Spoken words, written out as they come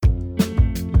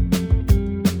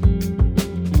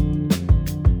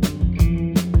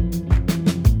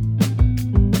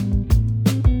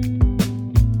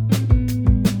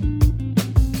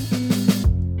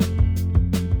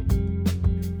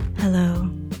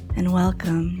and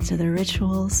welcome to the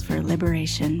Rituals for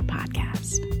Liberation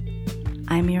podcast.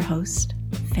 I'm your host,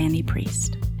 Fanny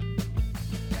Priest.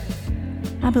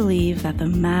 I believe that the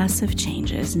massive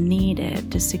changes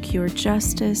needed to secure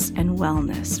justice and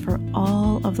wellness for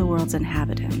all of the world's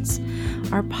inhabitants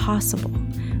are possible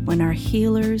when our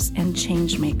healers and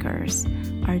changemakers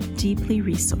are deeply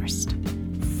resourced,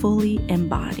 fully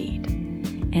embodied,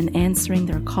 and answering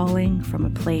their calling from a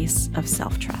place of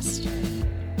self-trust.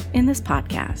 In this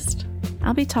podcast,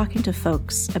 I'll be talking to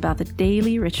folks about the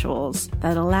daily rituals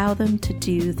that allow them to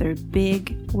do their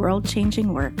big,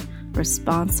 world-changing work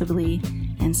responsibly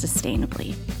and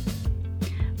sustainably.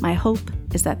 My hope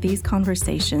is that these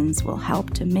conversations will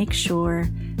help to make sure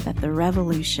that the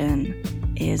revolution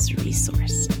is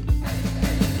resourced.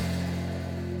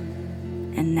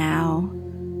 And now,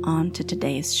 on to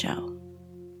today's show.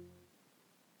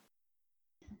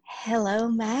 Hello,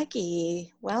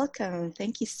 Maggie. Welcome.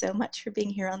 Thank you so much for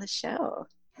being here on the show.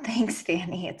 Thanks,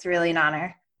 Fanny. It's really an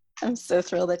honor. I'm so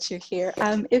thrilled that you're here.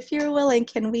 If you're willing,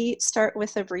 can we start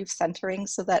with a brief centering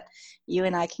so that you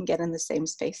and I can get in the same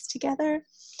space together?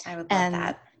 I would love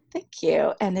that. Thank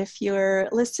you. And if you're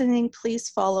listening, please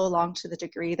follow along to the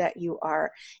degree that you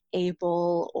are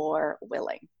able or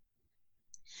willing.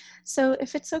 So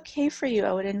if it's okay for you,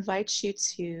 I would invite you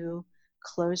to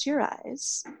close your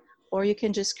eyes, or you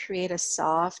can just create a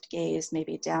soft gaze,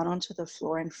 maybe down onto the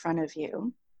floor in front of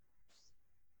you.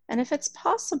 And if it's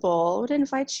possible, I would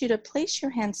invite you to place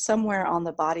your hand somewhere on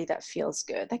the body that feels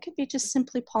good. That could be just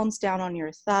simply palms down on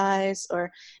your thighs,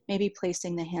 or maybe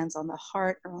placing the hands on the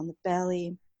heart or on the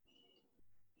belly.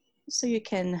 So you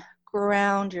can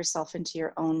ground yourself into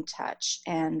your own touch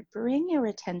and bring your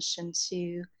attention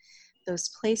to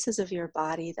those places of your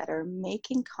body that are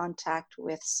making contact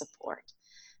with support.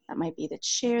 That might be the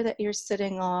chair that you're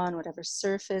sitting on, whatever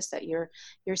surface that your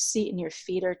seat and your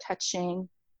feet are touching.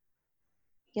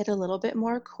 Get a little bit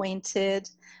more acquainted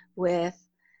with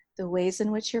the ways in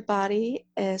which your body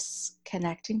is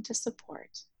connecting to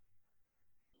support.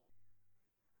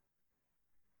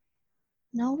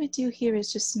 And all we do here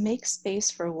is just make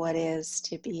space for what is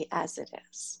to be as it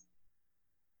is.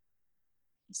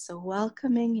 So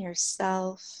welcoming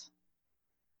yourself,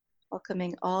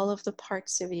 welcoming all of the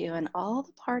parts of you and all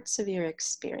the parts of your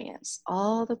experience,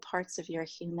 all the parts of your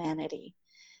humanity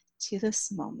to this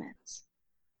moment.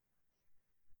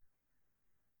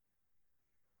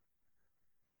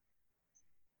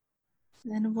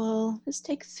 Then we'll just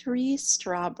take 3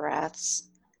 straw breaths.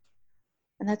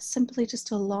 And that's simply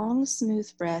just a long, smooth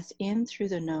breath in through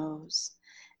the nose,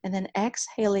 and then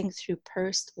exhaling through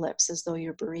pursed lips as though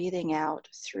you're breathing out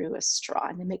through a straw.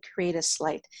 And it may create a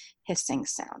slight hissing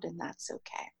sound, and that's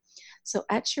okay. So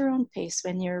at your own pace,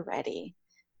 when you're ready,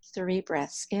 3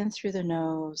 breaths in through the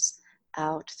nose,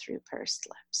 out through pursed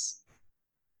lips.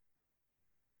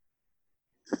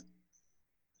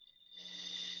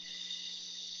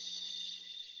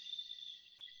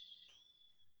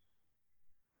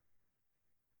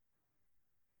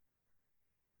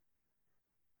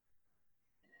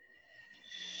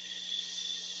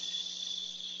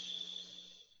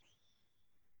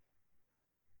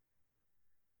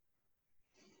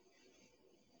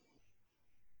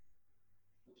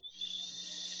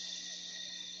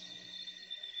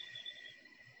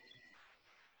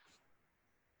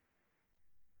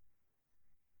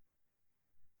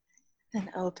 Then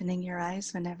opening your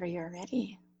eyes whenever you're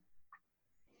ready.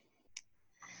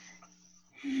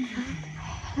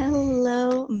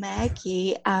 Hello,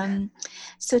 Maggie.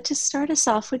 So to start us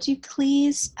off, would you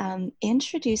please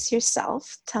introduce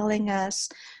yourself, telling us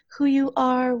who you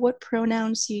are, what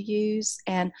pronouns you use,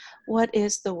 and what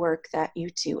is the work that you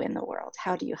do in the world?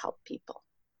 How do you help people?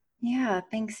 Yeah,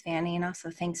 thanks, Fanny. And also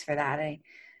thanks for that. I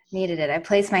needed it. I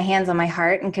placed my hands on my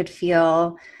heart and could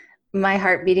feel my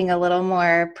heart beating a little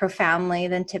more profoundly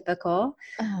than typical.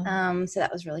 So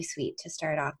that was really sweet to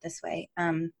start off this way.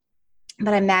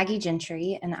 But I'm Maggie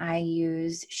Gentry, and I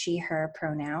use she, her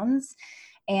pronouns.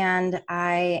 And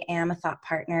I am a thought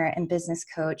partner and business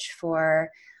coach for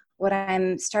what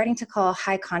I'm starting to call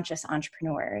high conscious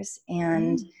entrepreneurs.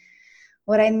 And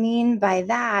what I mean by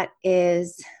that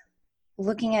is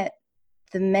looking at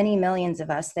the many millions of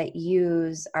us that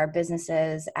use our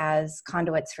businesses as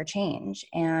conduits for change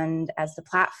and as the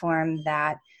platform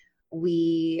that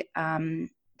we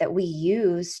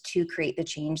use to create the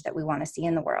change that we want to see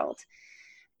in the world.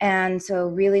 And so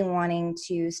really wanting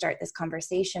to start this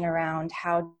conversation around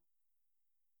how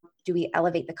do we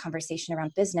elevate the conversation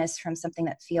around business from something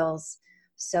that feels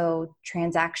so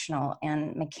transactional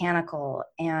and mechanical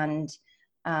and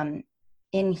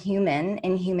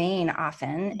inhumane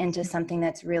often, into something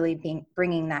that's really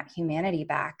bringing that humanity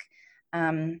back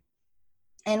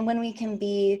And when we can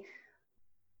be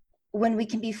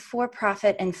for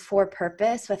profit and for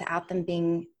purpose without them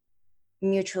being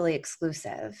mutually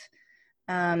exclusive.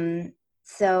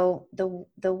 So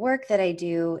the work that I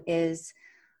do is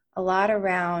a lot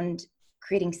around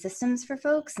creating systems for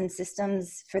folks and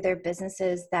systems for their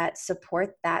businesses that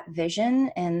support that vision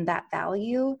and that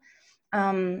value.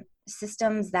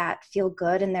 Systems that feel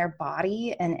good in their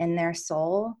body and in their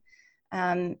soul.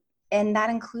 And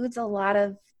that includes a lot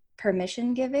of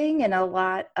permission giving and a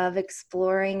lot of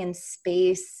exploring in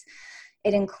space.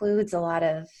 It includes a lot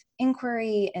of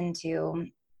inquiry into,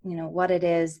 what it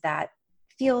is that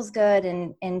feels good,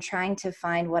 and trying to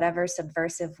find whatever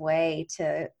subversive way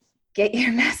to get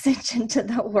your message into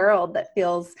the world that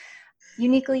feels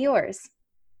uniquely yours.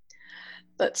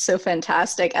 That's so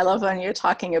fantastic. I love when you're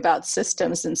talking about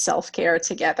systems and self-care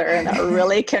together, and that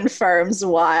really confirms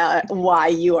why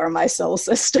you are my soul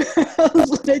sister. I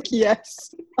was like,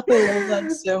 yes, I love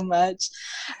that so much.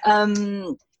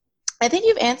 I think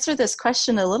you've answered this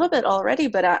question a little bit already,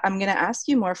 but I'm going to ask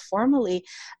you more formally.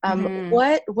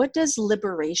 What does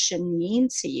liberation mean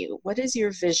to you? What is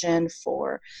your vision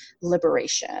for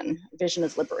liberation, vision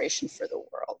of liberation for the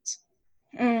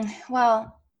world?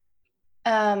 Well,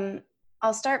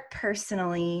 I'll start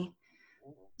personally.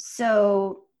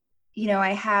 So,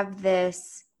 I have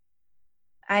this,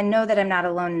 I know that I'm not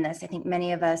alone in this. I think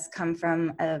many of us come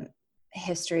from a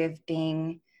history of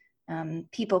being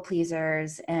people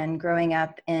pleasers and growing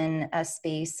up in a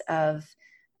space of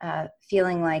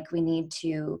feeling like we need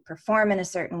to perform in a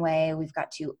certain way. We've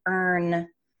got to earn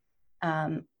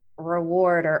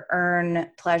reward or earn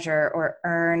pleasure or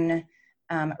earn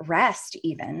rest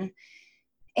even.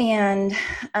 And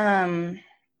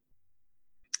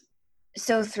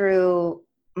so through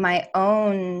my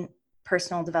own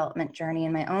personal development journey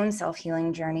and my own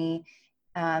self-healing journey,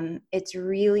 it's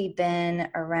really been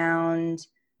around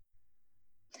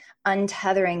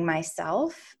untethering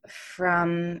myself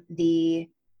from the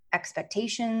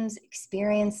expectations,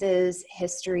 experiences,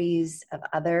 histories of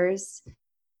others,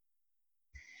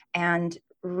 and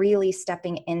really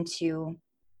stepping into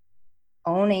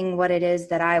owning what it is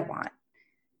that I want.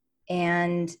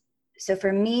 And so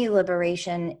for me,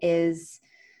 liberation is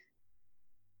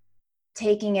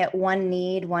taking it one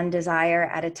need, one desire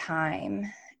at a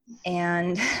time,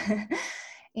 and,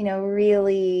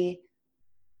 really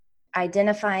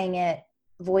identifying it,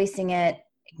 voicing it,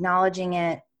 acknowledging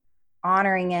it,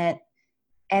 honoring it.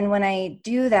 And when I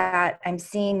do that, I'm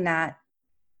seeing that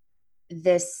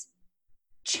this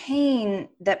chain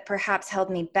that perhaps held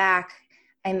me back,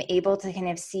 I'm able to kind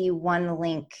of see one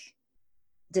link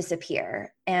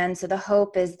disappear. And so the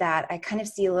hope is that I kind of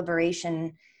see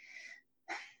liberation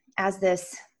as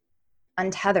this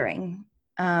untethering.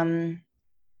 And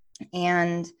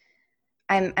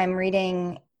I'm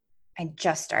reading, I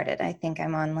just started, I think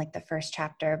I'm on like the first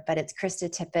chapter, but it's Krista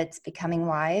Tippett's Becoming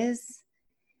Wise.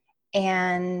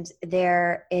 And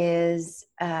there is,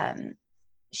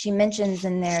 she mentions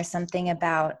in there something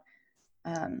about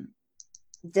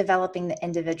developing the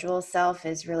individual self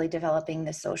is really developing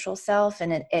the social self,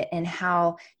 and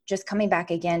how just coming back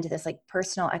again to this like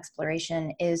personal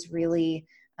exploration is really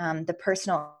the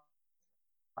personal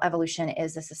evolution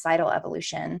is a societal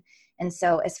evolution. And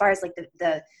so as far as like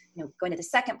the going to the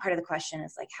second part of the question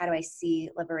is like, how do I see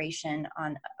liberation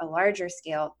on a larger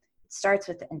scale? It starts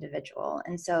with the individual.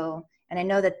 And so, and I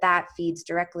know that feeds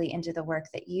directly into the work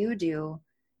that you do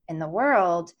in the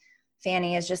world,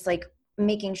 Fanny, is just like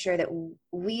making sure that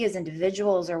we as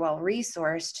individuals are well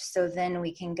resourced, so then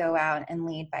we can go out and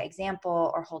lead by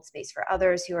example or hold space for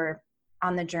others who are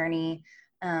on the journey.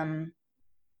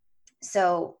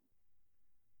 So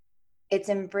it's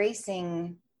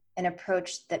embracing an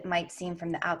approach that might seem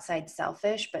from the outside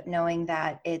selfish, but knowing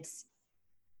that it's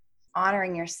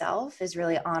honoring yourself is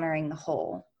really honoring the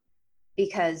whole,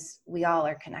 because we all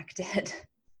are connected.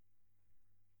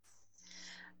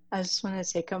 I just want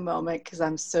to take a moment because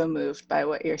I'm so moved by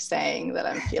what you're saying that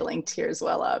I'm feeling tears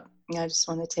well up. I just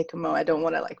want to take a moment. I don't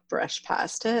want to like brush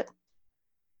past it.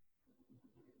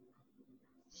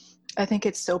 I think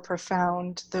it's so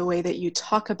profound the way that you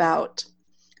talk about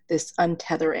this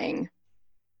untethering,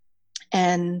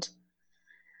 and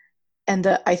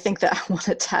I think that I want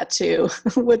a tattoo.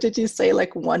 What did you say?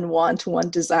 Like one want, one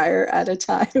desire at a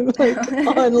time, like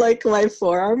on like my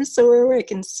forearm, so where I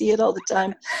can see it all the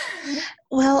time.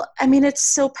 Well, I mean,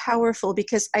 it's so powerful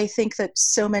because I think that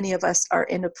so many of us are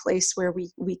in a place where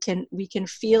we can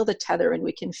feel the tether, and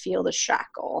we can feel the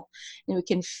shackle, and we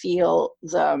can feel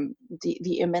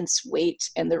the immense weight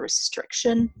and the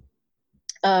restriction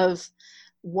of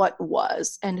what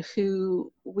was and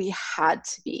who we had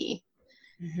to be.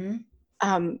 Mm-hmm.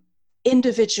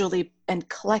 individually and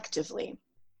collectively.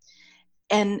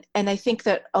 And I think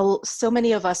that so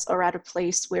many of us are at a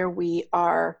place where we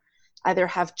are either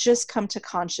have just come to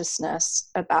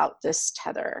consciousness about this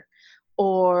tether,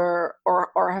 or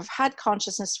have had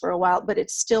consciousness for a while, but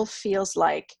it still feels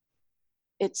like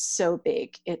it's so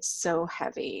big, it's so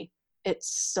heavy, it's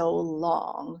so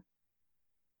long.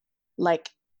 Like,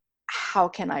 how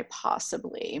can I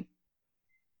possibly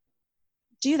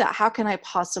do that? How can I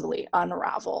possibly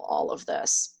unravel all of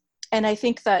this? And I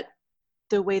think that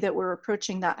the way that we're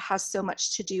approaching that has so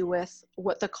much to do with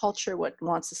what the culture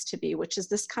wants us to be, which is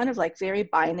this kind of like very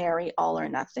binary, all or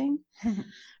nothing,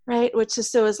 right? Which is,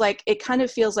 so is like, it kind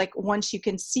of feels like once you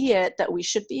can see it, that we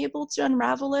should be able to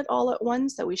unravel it all at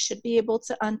once, that we should be able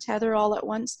to untether all at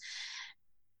once.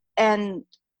 And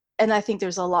I think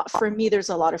there's a lot, for me, there's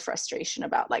a lot of frustration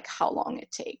about like how long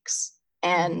it takes.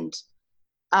 And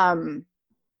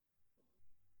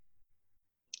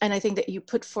I think that you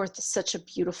put forth such a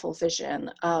beautiful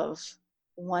vision of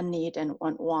one need and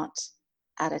one want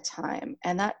at a time.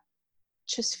 And that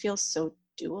just feels so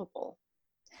doable.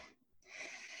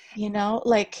 You know,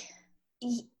 like,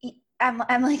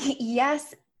 I'm like,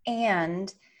 yes.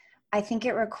 And I think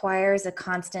it requires a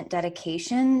constant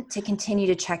dedication to continue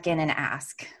to check in and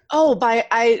ask. Oh, by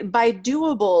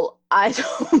doable, I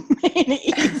don't mean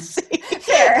easy.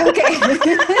 Fair, okay.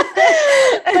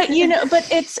 But you know, but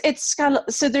it's kind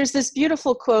of, so there's this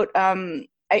beautiful quote.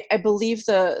 I believe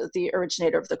the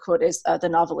originator of the quote is the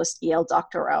novelist E.L.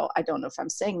 Doctorow. I don't know if I'm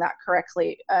saying that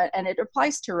correctly, and it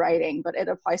applies to writing, but it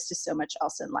applies to so much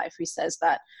else in life. He says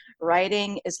that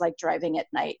writing is like driving at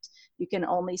night. You can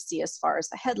only see as far as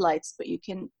the headlights, but you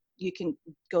can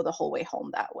go the whole way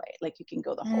home that way. Like you can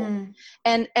go the whole,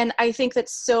 and I think that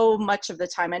so much of the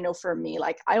time, I know for me,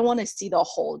 like I want to see the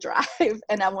whole drive,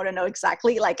 and I want to know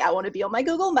exactly, like I want to be on my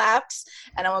Google Maps,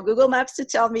 and I want Google Maps to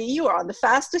tell me you are on the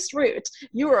fastest route,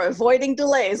 you are avoiding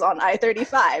delays on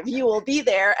I-35, you will be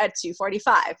there at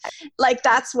 2:45. Like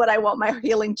that's what I want my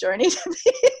healing journey to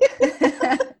be.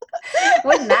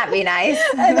 Wouldn't that be nice?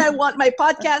 And I want my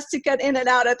podcast to cut in and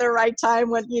out at the right time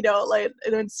when, you know, like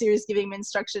when Siri's giving me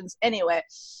instructions anyway.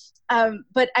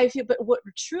 But I feel, but what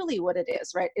it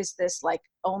is, right, is this like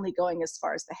only going as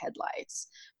far as the headlights.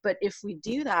 But if we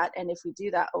do that, and if we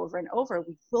do that over and over,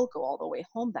 we will go all the way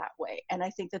home that way. And I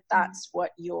think that that's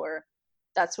what you're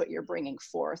bringing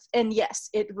forth. And yes,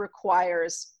 it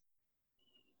requires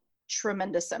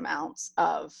tremendous amounts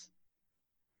of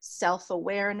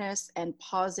self-awareness and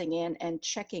pausing in and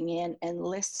checking in and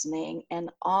listening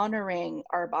and honoring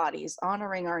our bodies,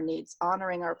 honoring our needs,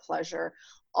 honoring our pleasure,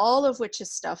 all of which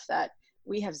is stuff that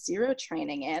we have zero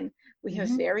training in. We have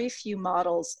very few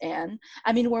models in.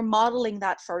 I mean, we're modeling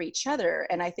that for each other.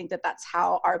 And I think that that's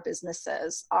how our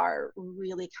businesses are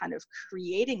really kind of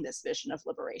creating this vision of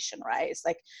liberation, right? It's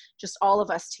like just all of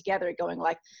us together going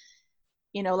like,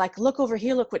 you know, like, look over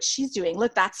here, look what she's doing.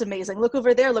 Look, that's amazing. Look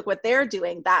over there, look what they're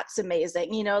doing. That's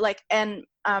amazing. You know, like, and,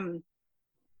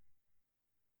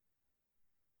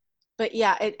 but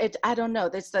yeah, I don't know.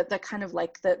 There's the kind of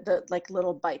like the like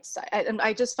little bites. And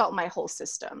I just felt my whole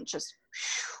system just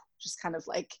kind of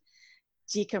like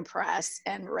decompress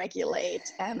and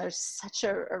regulate. And there's such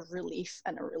a relief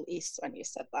and a release when you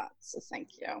said that. So thank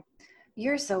you.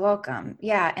 You're so welcome.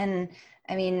 Yeah. And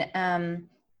I mean,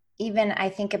 even I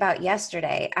think about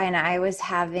yesterday, and I was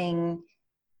having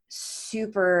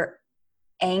super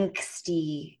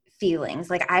angsty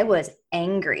feelings. Like I was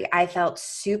angry. I felt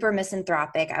super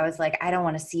misanthropic. I was like, I don't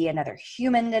want to see another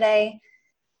human today.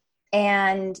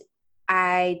 And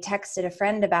I texted a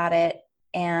friend about it.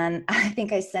 And I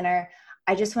think I sent her,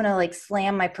 I just want to like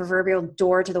slam my proverbial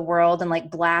door to the world and like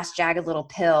blast Jagged Little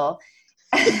Pill.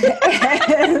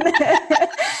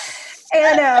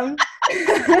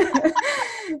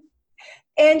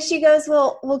 And she goes,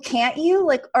 well, can't you?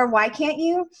 Like, or why can't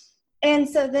you? And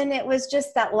so then it was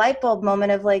just that light bulb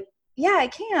moment of like, yeah, I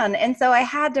can. And so I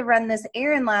had to run this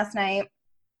errand last night.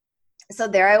 So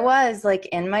there I was, like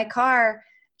in my car,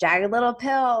 Jagged Little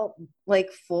Pill, like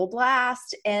full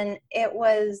blast. And it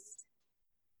was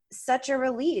such a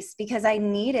release because I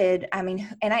needed, I mean,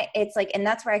 it's like, and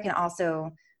that's where I can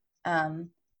also,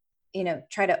 you know,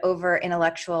 try to over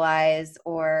intellectualize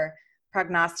or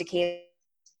prognosticate,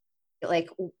 like,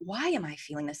 why am I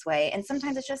feeling this way? And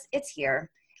sometimes it's here.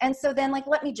 And so then like,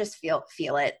 let me just feel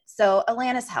it. So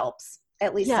Alanis helps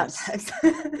at least sometimes.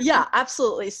 Yeah,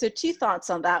 absolutely. So two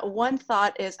thoughts on that. One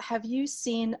thought is, have you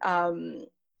seen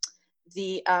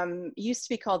the used to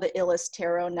be called the Illust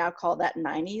Tarot, now called that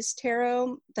 90s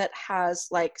Tarot, that has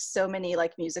like so many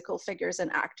like musical figures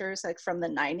and actors like from the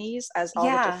 90s as all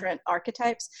the different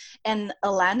archetypes. And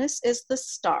Alanis is the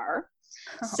star.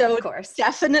 Of So course.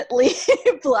 definitely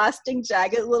blasting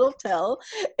Jagged Little Pill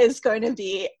is going to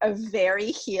be a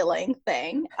very healing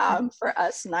thing for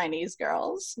us 90s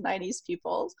girls, 90s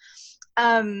pupils.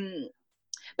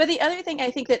 But the other thing,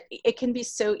 I think that it can be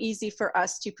so easy for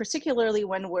us to, particularly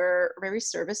when we're very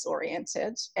service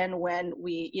oriented and when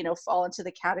we, fall into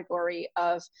the category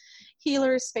of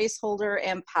healer, space holder,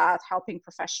 empath, helping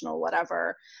professional,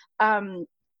 whatever,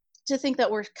 to think that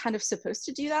we're kind of supposed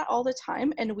to do that all the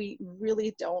time, and we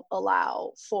really don't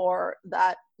allow for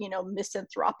that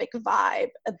misanthropic vibe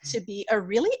to be a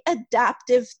really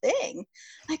adaptive thing.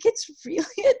 Like, it's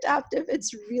really adaptive,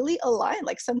 it's really aligned.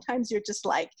 Like, sometimes you're just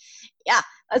like, yeah,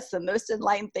 that's the most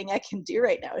enlightened thing I can do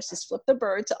right now, is just flip the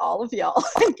bird to all of y'all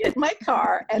and get in my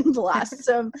car and blast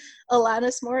some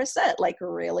Alanis Morissette, like,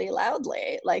 really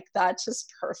loudly. Like, that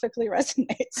just perfectly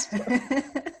resonates.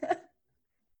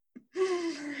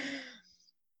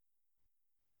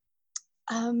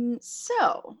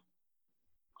 So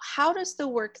how does the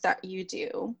work that you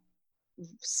do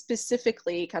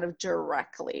specifically kind of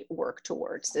directly work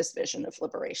towards this vision of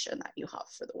liberation that you have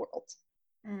for the world?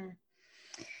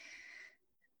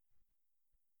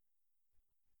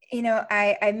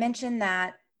 I mentioned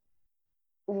that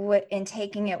in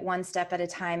taking it one step at a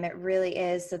time, it really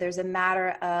is. So there's a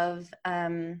matter of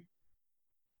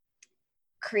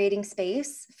creating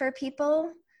space for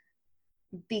people,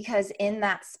 because in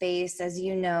that space, as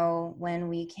you know, when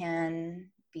we can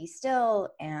be still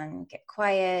and get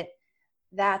quiet,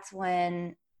 that's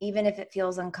when, even if it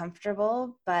feels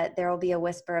uncomfortable, but there will be a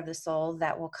whisper of the soul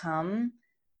that will come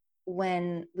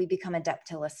when we become adept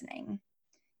to listening.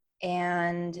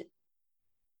 And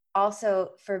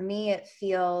also for me, it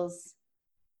feels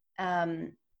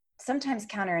sometimes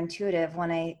counterintuitive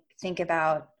when I think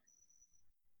about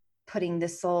putting the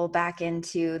soul back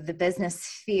into the business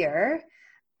sphere.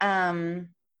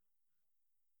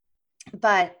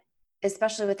 But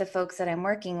especially with the folks that I'm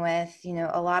working with,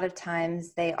 a lot of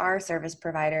times they are service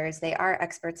providers, they are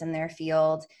experts in their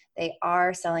field, they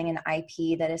are selling an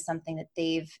IP that is something that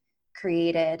they've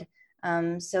created.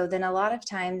 So then a lot of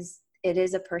times it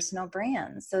is a personal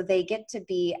brand. So they get to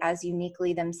be as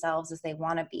uniquely themselves as they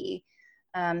want to be.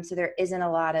 So there isn't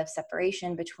a lot of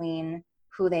separation between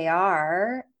who they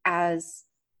are as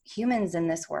humans in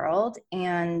this world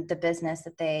and the business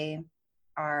that they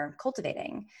are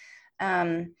cultivating.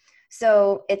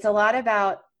 So it's a lot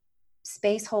about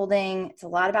space holding. It's a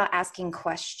lot about asking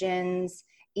questions,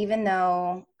 even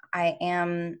though I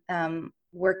am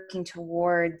working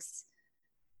towards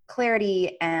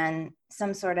clarity and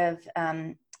some sort of,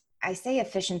 I say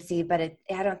efficiency, but I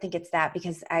don't think it's that,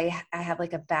 because I have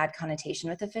like a bad connotation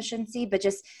with efficiency, but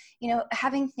just,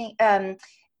 having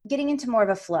getting into more of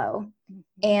a flow.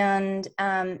 And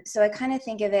so I kind of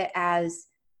think of it as,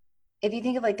 if you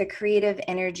think of like the creative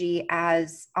energy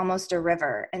as almost a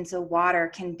river, and so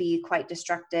water can be quite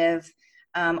destructive,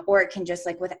 or it can just,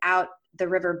 like, without the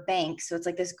river bank. So it's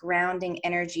like this grounding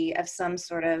energy of some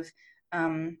sort of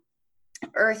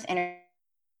earth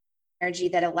energy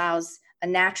that allows a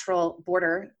natural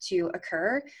border to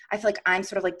occur. I feel like I'm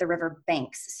sort of like the river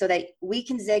banks, so that we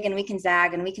can zig and we can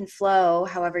zag and we can flow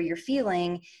however you're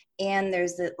feeling. And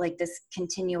there's this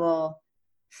continual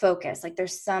focus, like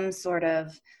there's some sort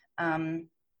of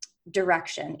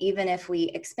direction, even if we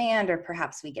expand or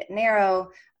perhaps we get narrow.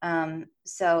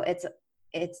 So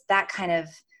it's that kind of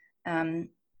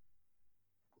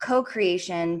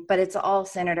co-creation, but it's all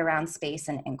centered around space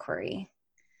and inquiry.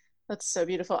 That's so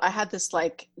beautiful. I had this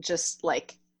just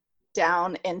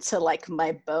down into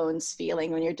my bones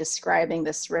feeling when you're describing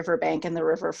this riverbank and the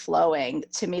river flowing.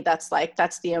 To me, that's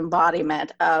the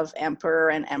embodiment of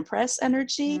emperor and empress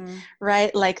energy,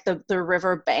 right? Like the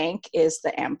riverbank is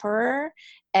the emperor,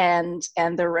 and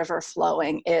the river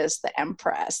flowing is the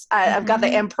empress. I've got the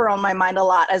emperor on my mind a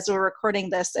lot as we're recording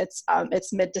this. It's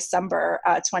mid-December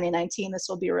 2019. This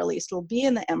will be released. We'll be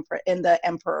in the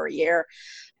emperor year,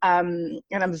 and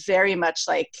I'm very much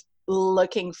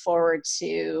looking forward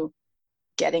to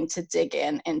getting to dig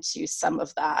into some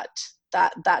of that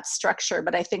structure.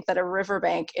 But I think that a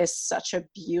riverbank is such a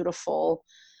beautiful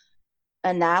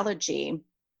analogy,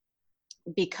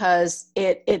 because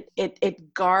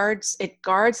it guards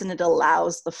and it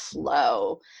allows the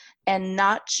flow, and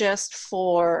not just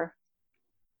for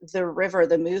the river,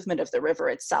 the movement of the river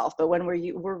itself, but when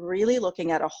we're really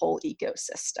looking at a whole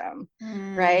ecosystem,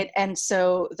 right? And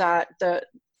so that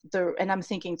and I'm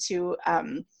thinking too,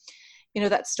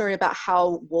 that story about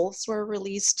how wolves were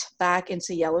released back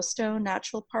into Yellowstone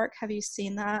Natural Park. Have you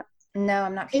seen that? No,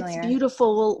 I'm not familiar. It's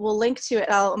beautiful. We'll link to it.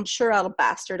 I'm sure I'll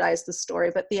bastardize the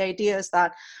story, but the idea is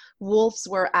that wolves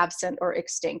were absent or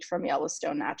extinct from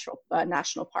Yellowstone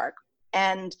National Park.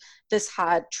 And this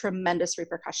had tremendous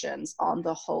repercussions on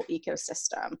the whole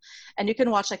ecosystem. And you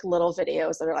can watch like little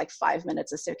videos that are like 5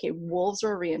 minutes and say, okay, wolves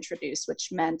were reintroduced, which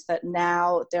meant that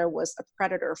now there was a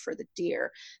predator for the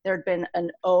deer. There had been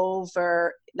an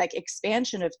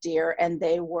expansion of deer, and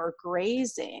they were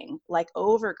grazing, like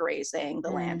overgrazing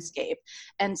the landscape.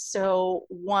 And so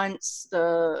once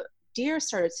the deer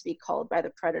started to be culled by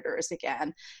the predators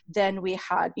again, then we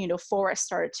had, forest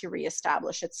started to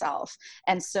reestablish itself.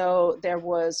 And so there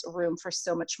was room for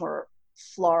so much more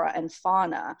flora and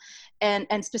fauna.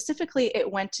 And specifically,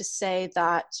 it went to say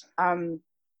that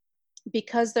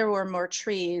because there were more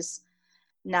trees,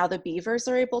 now the beavers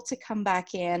are able to come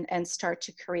back in and start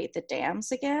to create the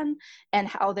dams again, and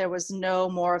how there was no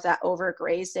more of that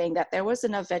overgrazing, that there was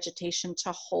enough vegetation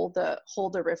to hold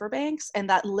the riverbanks, and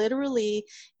that literally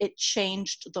it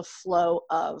changed the flow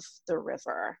of the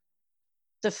river.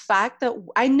 The fact that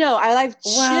I know I have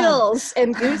chills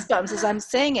and goosebumps as I'm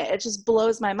saying it, it just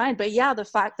blows my mind. But yeah, the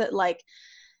fact that like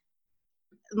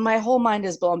my whole mind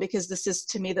is blown, because this is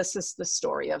the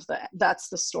story of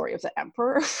the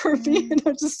emperor for me. And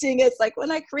I'm just seeing it's like,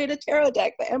 when I create a tarot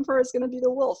deck, the emperor is going to be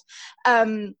the wolf,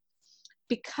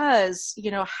 because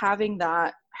having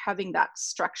that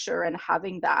structure and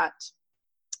having that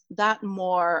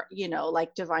more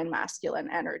like divine masculine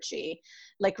energy,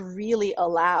 like really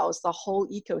allows the whole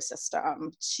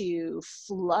ecosystem to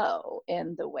flow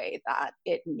in the way that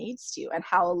it needs to, and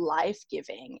how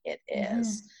life-giving it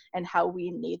is, and how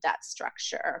we need that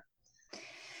structure.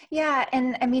 Yeah.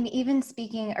 And I mean, even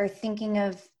speaking or thinking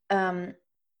of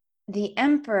the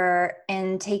emperor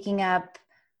and taking up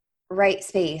right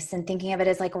space and thinking of it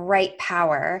as like right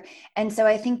power. And so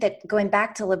I think that going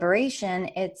back to liberation,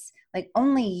 it's like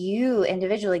only you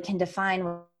individually can define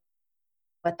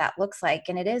what that looks like.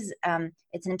 And it is,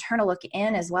 it's an internal look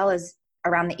in, as well as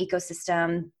around the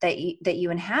ecosystem that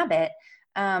you inhabit.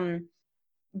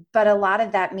 But a lot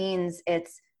of that means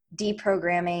it's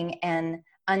deprogramming and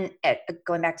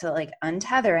going back to like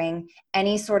untethering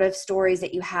any sort of stories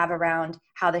that you have around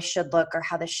how this should look or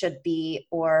how this should be,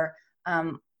 or,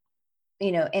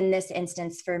 in this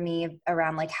instance for me,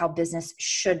 around like how business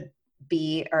should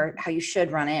be or how you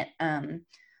should run it.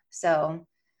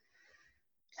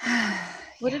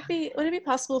 Would it be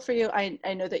possible for you?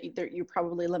 I know that you're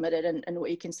probably limited in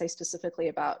what you can say specifically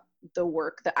about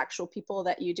the actual people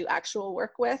that you do actual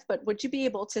work with, but would you be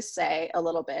able to say a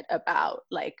little bit about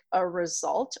like a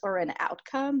result or an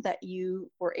outcome that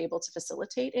you were able to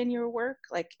facilitate in your work,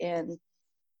 like in...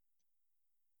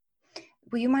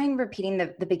 Will you mind repeating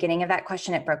the beginning of that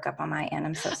question? It broke up on my end.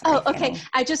 I'm so sorry. Oh, okay.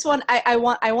 Fanny. I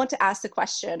want to ask the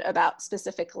question about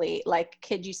specifically, like,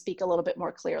 could you speak a little bit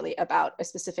more clearly about a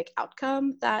specific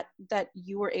outcome that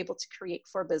you were able to create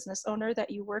for a business owner that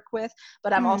you work with?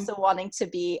 But I'm also wanting to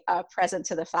be present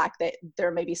to the fact that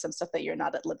there may be some stuff that you're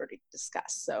not at liberty to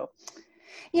discuss. So,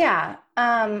 yeah.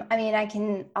 I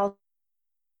mean, I'll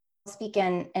speak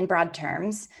in broad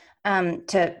terms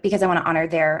because I want to honor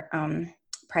their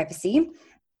privacy.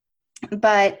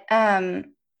 But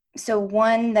so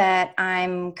one that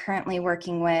I'm currently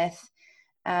working with,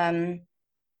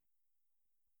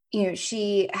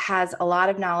 she has a lot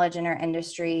of knowledge in her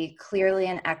industry, clearly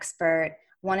an expert,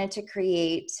 wanted to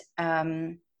create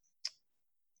a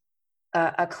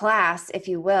class, if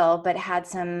you will, but had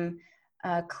some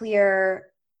clear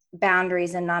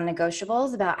boundaries and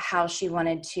non-negotiables about how she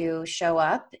wanted to show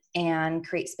up and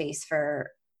create space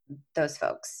for those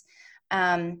folks.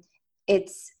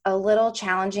 It's a little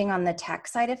challenging on the tech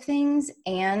side of things,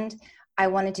 and I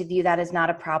wanted to view that as not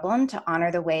a problem, to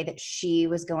honor the way that she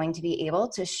was going to be able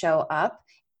to show up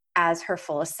as her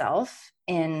fullest self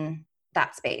in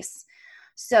that space.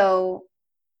 So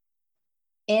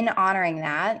in honoring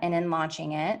that and in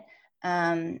launching it,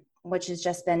 which has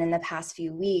just been in the past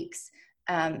few weeks,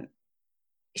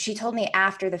 she told me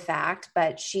after the fact,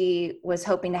 but she was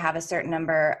hoping to have a certain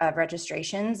number of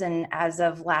registrations. And as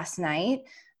of last night,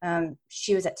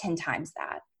 she was at 10 times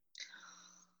that.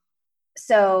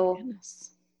 So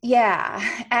yeah,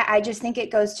 I just think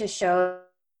it goes to show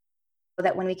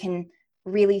that when we can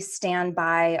really stand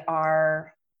by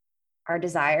our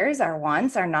desires, our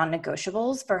wants, our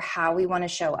non-negotiables for how we want to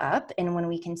show up, and when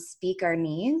we can speak our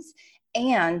needs,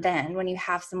 and then when you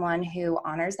have someone who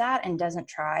honors that and doesn't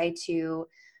try to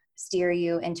steer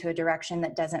you into a direction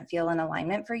that doesn't feel in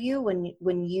alignment for you,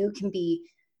 when you can be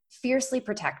fiercely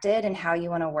protected in how you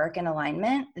want to work in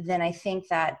alignment, then I think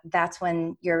that that's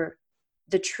when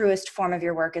the truest form of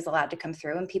your work is allowed to come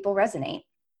through and people resonate.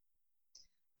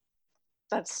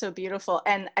 That's so beautiful.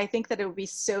 And I think that it would be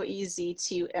so easy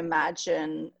to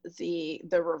imagine the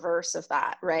reverse of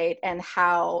that, right? And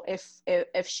how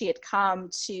if she had come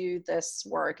to this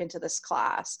work, into this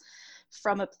class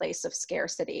from a place of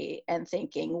scarcity and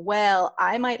thinking, well,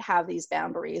 I might have these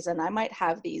boundaries and I might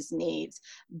have these needs,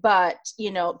 but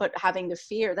but having the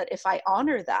fear that if I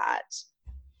honor that,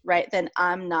 right, then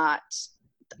I'm not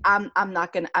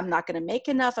gonna make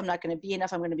enough. I'm not gonna be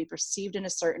enough. I'm gonna be perceived in a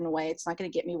certain way. It's not gonna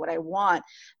get me what I want.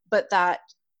 But that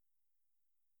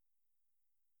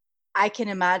I can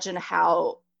imagine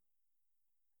how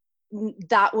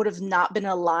that would have not been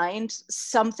aligned.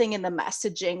 Something in the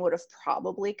messaging would have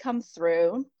probably come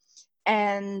through,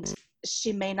 and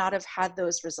she may not have had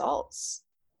those results.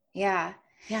 Yeah.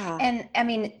 Yeah. And I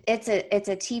mean, it's a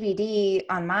TBD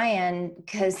on my end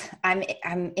because I'm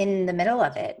in the middle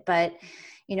of it, but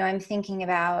I'm thinking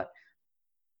about,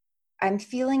 I'm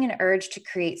feeling an urge to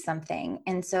create something.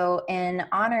 And so in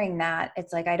honoring that,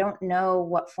 it's like, I don't know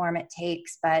what form it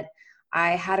takes, but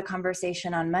I had a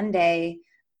conversation on Monday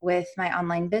with my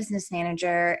online business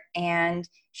manager, and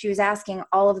she was asking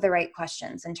all of the right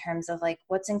questions in terms of like,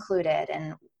 what's included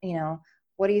and,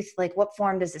 what do you like, what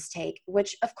form does this take?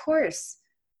 Which of course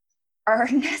are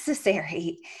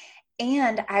necessary.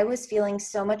 And I was feeling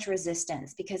so much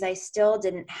resistance because I still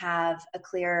didn't have a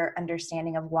clear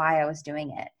understanding of why I was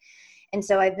doing it. And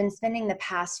so I've been spending the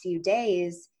past few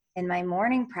days in my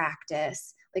morning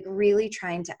practice, like really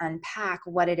trying to unpack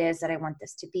what it is that I want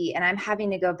this to be. And I'm having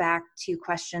to go back to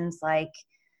questions like,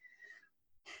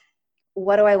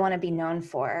 what do I want to be known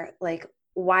for? Like,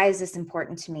 why is this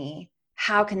important to me?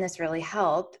 How can this really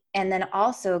help? And then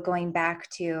also going back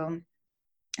to,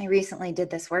 I recently did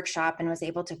this workshop and was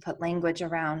able to put language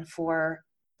around 4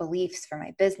 beliefs for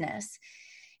my business.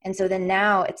 And so then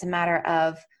now it's a matter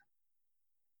of,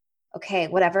 okay,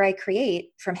 whatever I create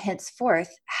from henceforth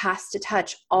has to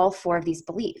touch all 4 of these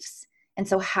beliefs. And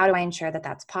so how do I ensure that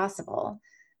that's possible?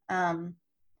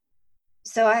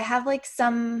 So I have like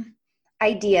some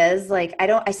ideas, like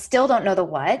I still don't know the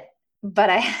what, but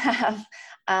I have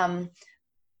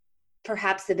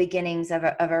perhaps the beginnings of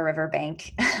a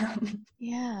riverbank.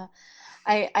 Yeah.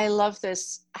 I love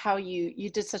this, how you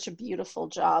did such a beautiful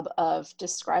job of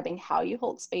describing how you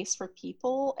hold space for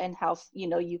people and how,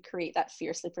 you create that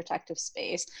fiercely protective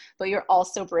space, but you're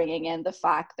also bringing in the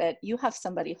fact that you have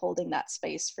somebody holding that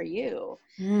space for you,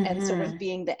 and sort of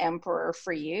being the emperor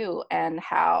for you, and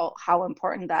how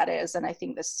important that is. And I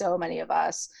think that so many of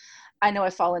us, I know I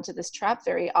fall into this trap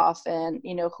very often,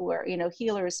 who are,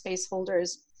 healers, space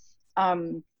holders,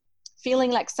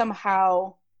 feeling like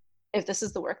somehow, if this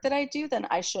is the work that I do, then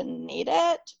I shouldn't need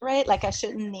it, right? Like I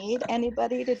shouldn't need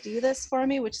anybody to do this for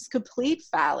me, which is complete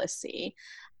fallacy.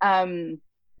 But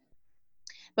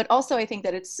also I think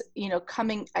that it's,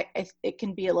 it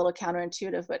can be a little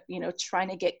counterintuitive, but, trying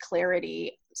to get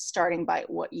clarity starting by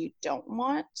what you don't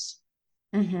want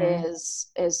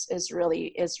is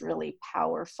really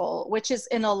powerful, which is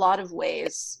in a lot of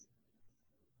ways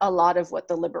a lot of what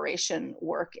the liberation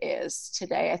work is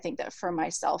today. I think that for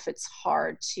myself, it's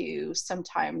hard to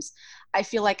sometimes, I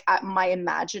feel like my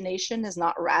imagination is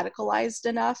not radicalized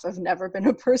enough. I've never been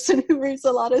a person who reads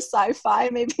a lot of sci-fi.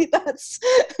 Maybe that's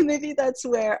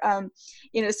where,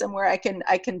 somewhere I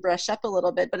can brush up a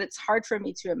little bit, but it's hard for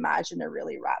me to imagine a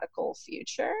really radical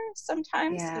future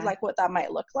sometimes, like what that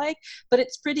might look like, but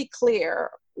it's pretty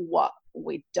clear what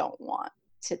we don't want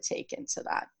to take into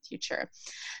that future.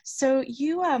 So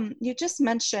you just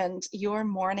mentioned your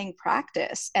morning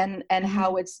practice and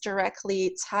how it's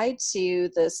directly tied to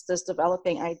this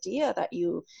developing idea that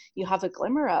you have a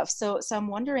glimmer of. So I'm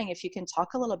wondering if you can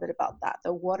talk a little bit about that.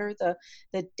 What are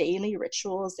the daily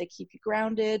rituals that keep you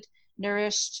grounded,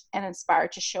 nourished, and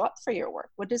inspired to show up for your work?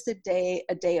 What does a day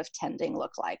of tending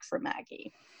look like for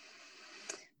Maggie?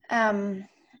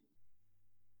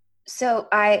 So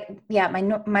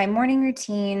my morning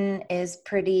routine is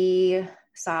pretty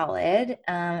solid,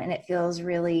 and it feels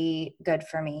really good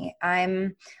for me.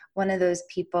 I'm one of those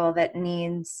people that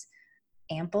needs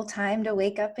ample time to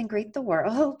wake up and greet the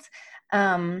world.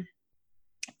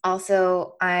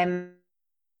 Also, I'm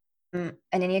an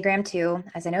Enneagram 2,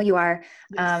 as I know you are.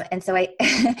 Yes. And so I,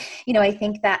 I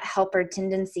think that helper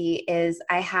tendency is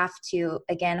I have to,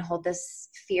 again, hold this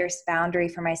fierce boundary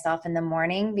for myself in the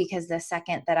morning, because the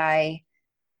second that I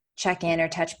check in or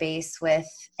touch base with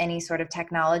any sort of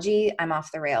technology, I'm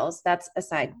off the rails. That's a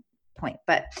side point.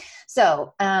 But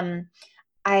so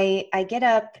I get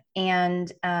up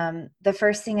and the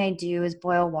first thing I do is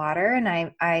boil water, and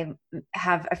I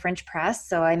have a French press,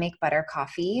 so I make butter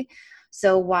coffee.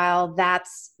 So while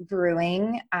that's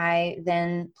brewing, I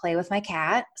then play with my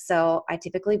cat. So I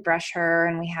typically brush her,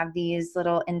 and we have these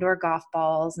little indoor golf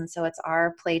balls. And so it's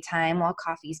our playtime while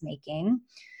coffee's making.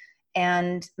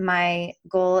 And my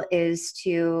goal is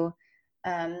to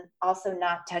also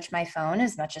not touch my phone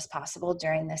as much as possible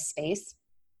during this space.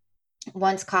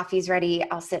 Once coffee's ready,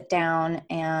 I'll sit down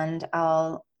and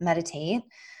I'll meditate.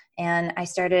 And I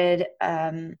started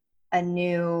a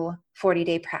new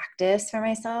 40-day practice for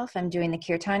myself. I'm doing the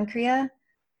Kirtan Kriya.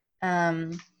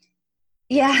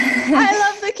 Yeah. I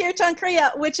love the Kirtan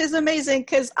Kriya, which is amazing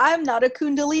because I'm not a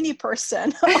Kundalini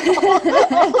person.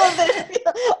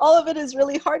 all of it is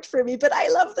really hard for me, but I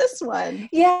love this one.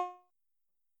 Yeah.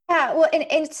 Yeah, well, and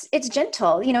it's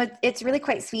gentle, you know, it's really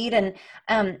quite sweet. And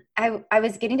I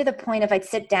was getting to the point of I'd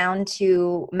sit down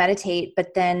to meditate,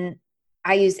 but then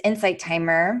I use Insight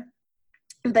Timer,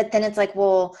 but then it's like,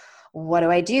 well, what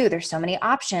do I do? There's so many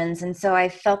options. And so I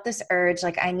felt this urge,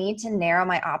 like I need to narrow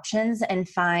my options and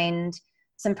find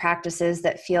some practices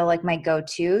that feel like my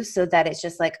go-to, so that it's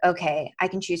just like, okay, I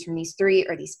can choose from these 3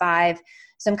 or these 5.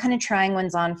 So I'm kind of trying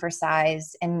ones on for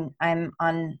size, and I'm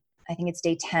on, I think it's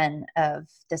day 10 of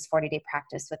this 40-day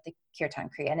practice with the Kirtan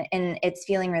Kriya, and it's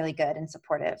feeling really good and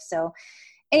supportive. So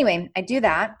anyway, I do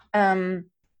that. And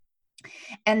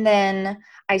then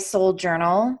I soul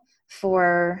journal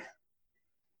for,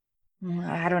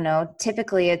 I don't know,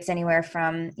 typically it's anywhere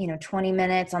from, 20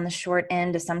 minutes on the short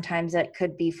end to sometimes it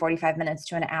could be 45 minutes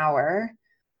to an hour.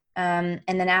 And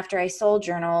then after I soul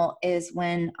journal is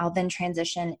when I'll then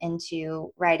transition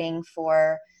into writing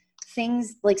for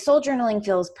things like soul journaling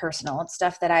feels personal. It's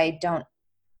stuff that I don't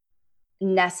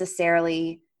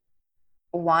necessarily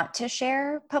want to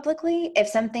share publicly. If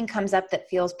something comes up that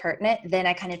feels pertinent, then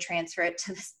I kind of transfer it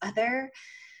to this other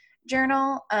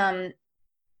journal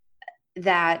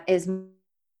that is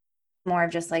more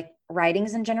of just like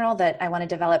writings in general that I want to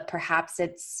develop. Perhaps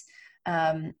it's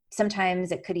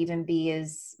sometimes it could even be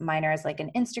as minor as like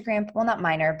an Instagram, well, not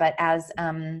minor, but as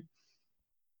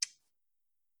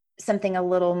something a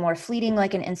little more fleeting,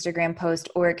 like an Instagram post,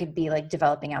 or it could be like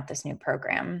developing out this new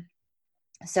program.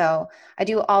 So I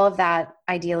do all of that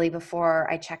ideally before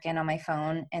I check in on my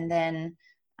phone. And then,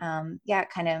 it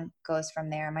kind of goes from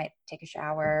there. I might take a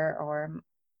shower, or,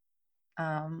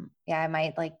 I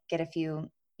might like get a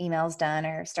few emails done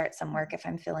or start some work if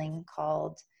I'm feeling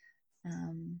called.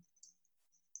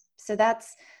 So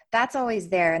that's always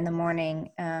there in the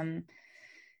morning. And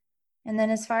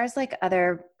then as far as like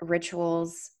other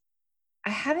rituals, I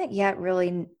haven't yet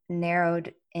really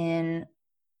narrowed in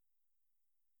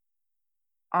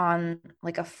on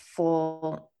like a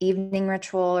full evening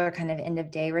ritual or kind of end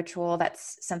of day ritual.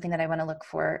 That's something that I want to look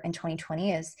for in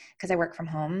 2020, is because I work from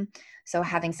home. So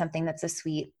having something that's a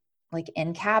sweet like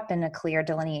end cap and a clear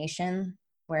delineation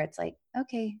where it's like,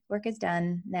 okay, work is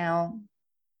done now,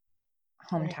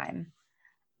 home time.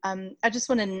 I just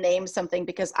want to name something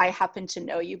because I happen to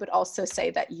know you, but also say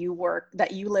that you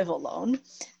live alone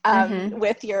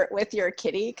with your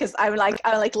kitty. Because I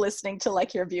like listening to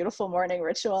like your beautiful morning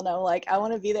ritual, and I'm like, I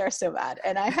want to be there so bad.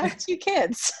 And I have 2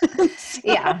 kids. So,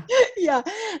 yeah.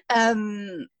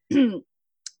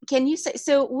 Can you say,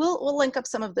 so we'll link up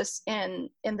some of this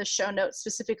in the show notes,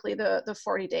 specifically the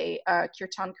 40-day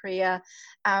Kirtan Kriya.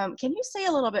 Can you say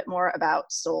a little bit more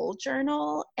about Soul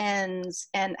Journal and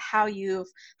how you've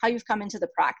come into the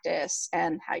practice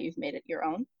and how you've made it your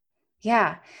own?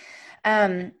 Yeah.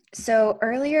 So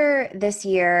earlier this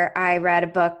year, I read a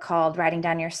book called Writing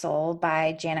Down Your Soul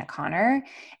by Janet Connor.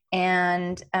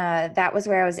 And that was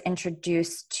where I was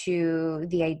introduced to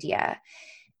the idea.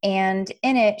 And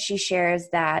in it, she shares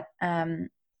that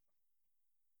now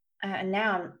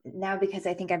because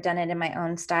I think I've done it in my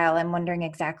own style, I'm wondering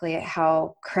exactly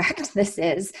how correct this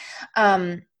is.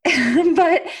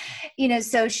 But,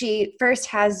 so she first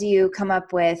has you come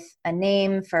up with a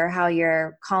name for how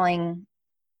you're calling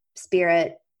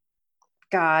spirit,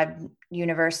 God,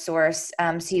 universe, source.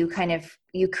 So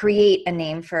you create a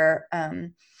name for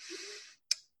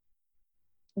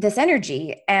this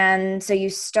energy. And so you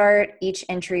start each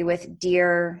entry with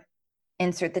dear,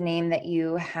 insert the name that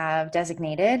you have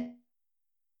designated.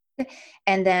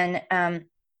 And then and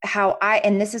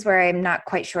this is where I'm not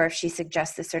quite sure if she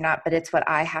suggests this or not, but it's what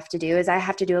I have to do, is I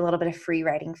have to do a little bit of free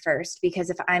writing first, because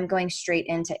if I'm going straight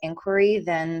into inquiry,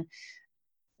 then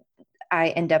I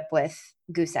end up with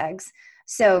goose eggs.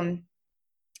 So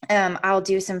I'll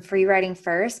do some free writing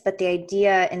first, but the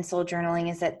idea in soul journaling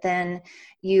is that then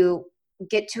you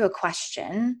get to a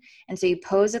question. And so you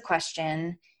pose a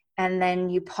question, and then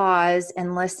you pause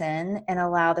and listen and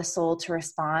allow the soul to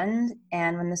respond.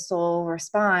 And when the soul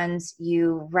responds,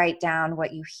 you write down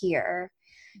what you hear.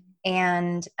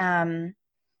 And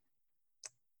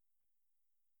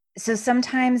so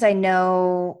sometimes I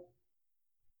know,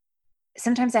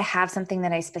 sometimes I have something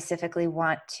that I specifically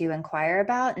want to inquire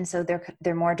about. And so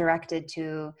they're more directed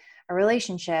to a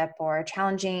relationship or a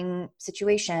challenging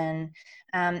situation.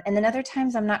 And then other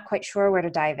times I'm not quite sure where to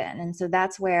dive in. And so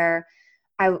that's where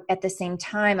at the same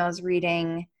time, I was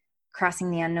reading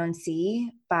Crossing the Unknown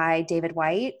Sea by David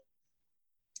White.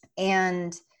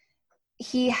 And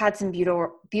he had some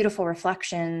beautiful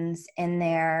reflections in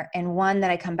there. And one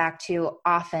that I come back to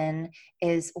often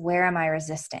is, where am I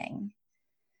resisting?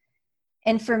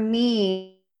 And for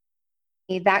me,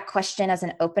 that question as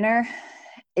an opener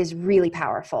is really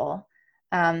powerful.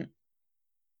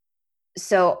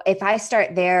 So if I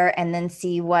start there and then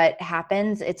see what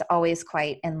happens, it's always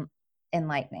quite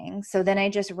enlightening. So then I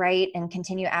just write and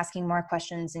continue asking more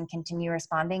questions and continue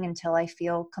responding until I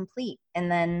feel complete.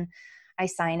 And then I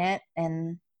sign it,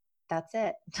 and that's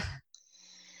it.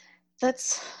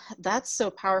 That's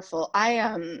so powerful.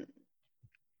 I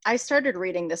started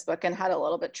reading this book and had a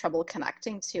little bit trouble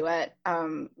connecting to it,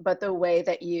 but the way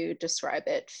that you describe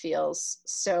it feels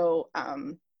so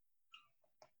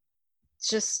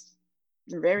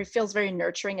feels very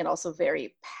nurturing and also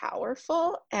very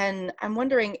powerful. And I'm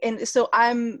wondering, and so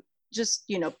I'm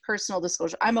just, personal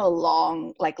disclosure, I'm a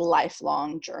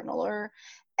lifelong journaler.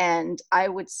 And I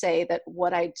would say that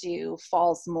what I do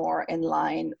falls more in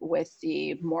line with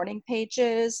the morning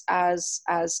pages as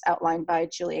outlined by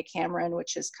Julia Cameron,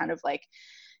 which is kind of like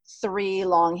 3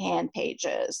 longhand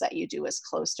pages that you do as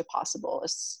close to possible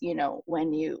as,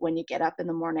 when you get up in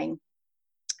the morning.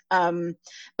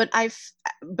 But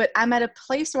I'm at a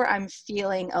place where I'm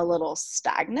feeling a little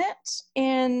stagnant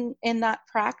in that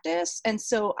practice. And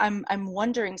so I'm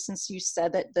wondering, since you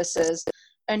said that this is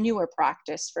a newer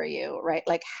practice for you, right?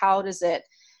 Like, how does it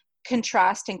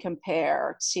contrast and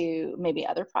compare to maybe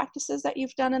other practices that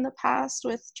you've done in the past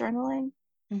with journaling?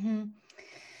 Mm-hmm.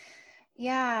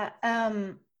 Yeah.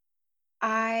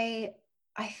 I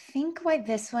think why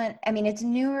this one, I mean, it's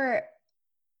newer.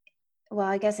 Well,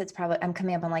 I guess it's probably, I'm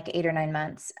coming up on like 8 or 9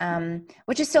 months,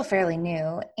 which is still fairly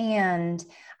new. And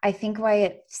I think why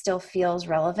it still feels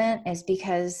relevant is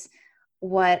because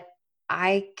what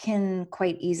I can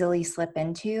quite easily slip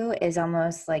into is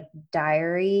almost like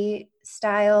diary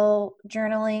style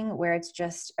journaling, where it's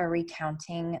just a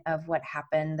recounting of what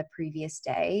happened the previous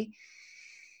day.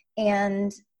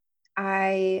 And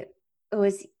I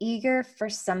was eager for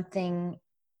something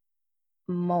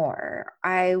more.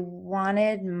 I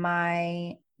wanted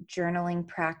my journaling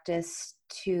practice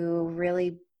to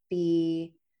really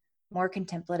be more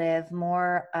contemplative,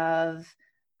 more of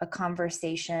a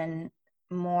conversation,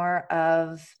 more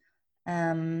of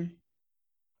a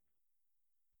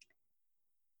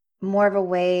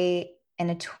way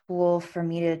and a tool for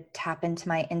me to tap into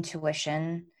my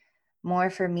intuition, more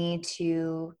for me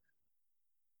to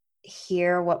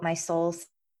hear what my soul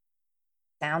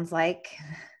sounds like.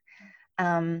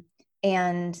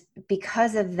 And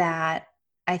because of that,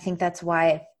 I think that's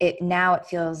why it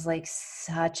feels like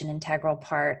such an integral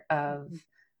part of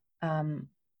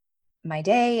my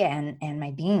day and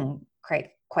my being,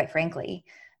 quite frankly.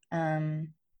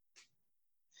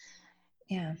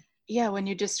 Yeah. Yeah, when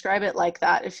you describe it like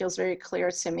that, it feels very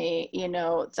clear to me,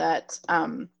 that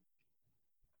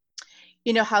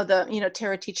how the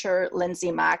tarot teacher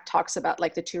Lindsay Mack talks about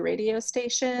like the 2 radio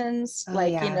stations, Oh,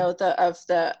 like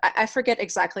yeah. I forget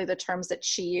exactly the terms that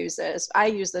she uses. I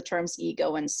use the terms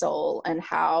ego and soul, and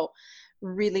how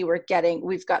really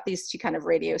we've got these 2 kind of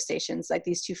radio stations, like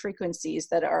these 2 frequencies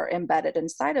that are embedded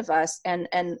inside of us, and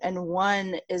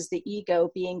one is the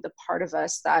ego, being the part of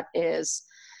us that is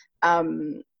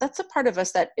that's a part of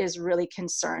us that is really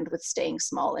concerned with staying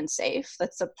small and safe.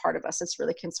 That's a part of us that's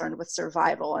really concerned with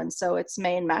survival. And so its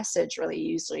main message really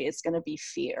usually is going to be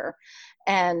fear.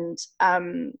 And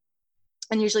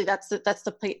usually that's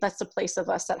the place of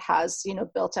us that has,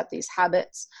 built up these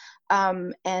habits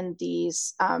and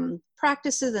these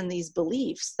practices and these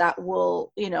beliefs that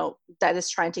will, that is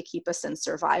trying to keep us in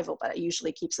survival, but it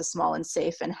usually keeps us small and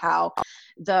safe. And how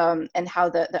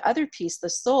the other piece, the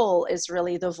soul, is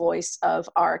really the voice of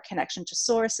our connection to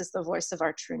source, is the voice of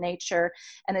our true nature,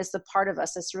 and is the part of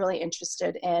us that's really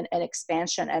interested in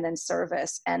expansion and in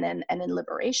service and in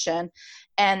liberation.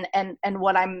 And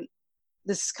what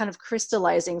this is kind of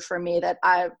crystallizing for me, that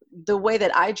the way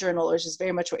that I journal is just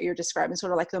very much what you're describing,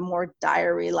 sort of like the more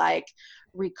diary like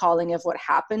recalling of what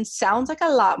happened. Sounds like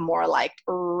a lot more like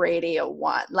Radio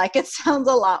 1. Like it sounds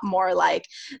a lot more like,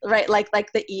 right, like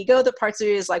the ego, the parts of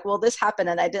you is like, well, this happened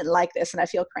and I didn't like this and I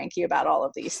feel cranky about all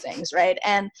of these things, right?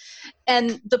 And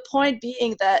the point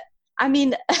being that I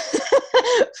mean,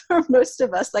 for most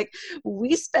of us, like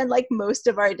we spend like most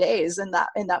of our days in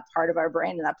that part of our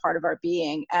brain, in that part of our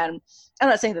being. And I'm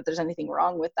not saying that there's anything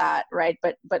wrong with that, right?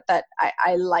 But that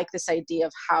I like this idea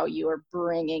of how you are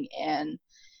bringing in,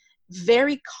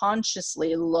 very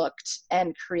consciously looked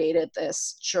and created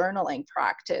this journaling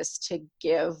practice to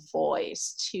give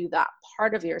voice to that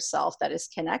part of yourself that is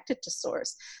connected to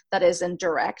source, that is in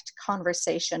direct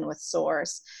conversation with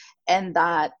source, and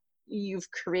that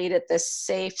you've created this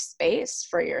safe space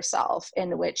for yourself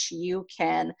in which you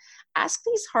can ask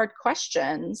these hard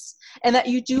questions, and that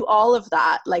you do all of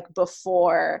that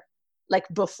before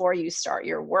you start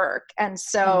your work. And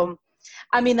so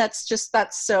I mean, that's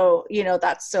so,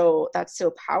 that's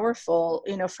so powerful,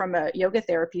 from a yoga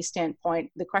therapy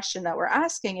standpoint. The question that we're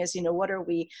asking is, what are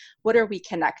we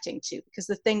connecting to? Because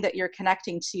the thing that you're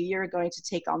connecting to, you're going to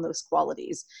take on those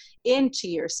qualities into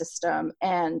your system,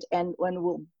 and when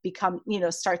will become,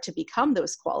 start to become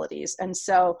those qualities. And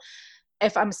so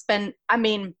if I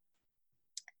mean,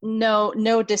 no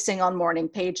dissing on morning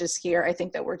pages here. I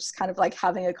think that we're just kind of like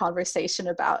having a conversation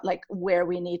about like where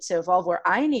we need to evolve, where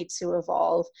I need to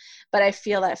evolve. But I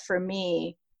feel that for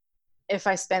me, if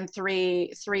I spend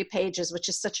three pages, which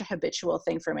is such a habitual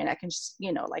thing for me, and I can just,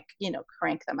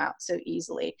 crank them out so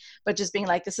easily, but just being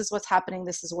like, this is what's happening,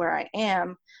 this is where I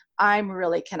am, I'm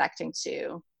really connecting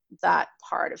to that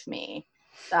part of me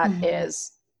that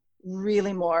is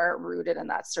really more rooted in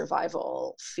that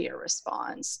survival fear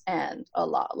response, and a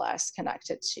lot less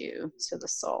connected to the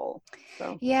soul.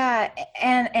 So Yeah.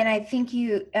 And I think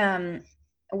you,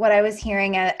 what I was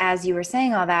hearing as you were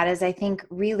saying all that is, I think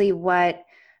really what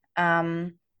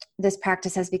this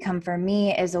practice has become for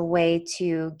me is a way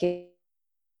to get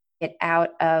out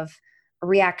of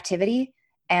reactivity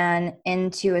and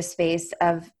into a space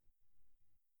of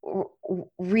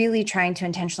really trying to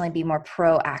intentionally be more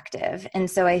proactive. And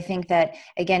so I think that,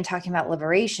 again, talking about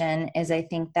liberation is, I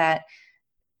think that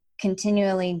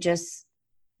continually just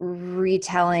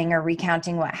retelling or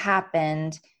recounting what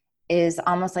happened is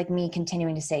almost like me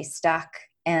continuing to stay stuck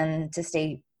and to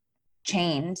stay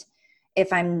chained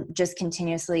if I'm just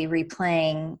continuously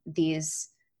replaying these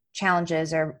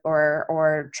challenges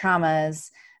or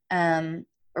traumas,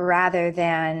 rather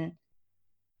than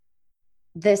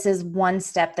this is one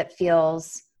step that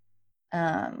feels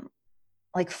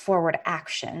like forward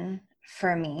action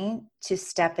for me to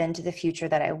step into the future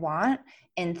that I want,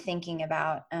 and thinking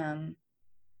about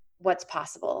what's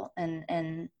possible.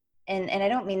 And I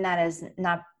don't mean that as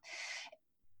not,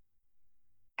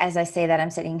 as I say that,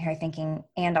 I'm sitting here thinking,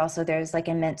 and also there's like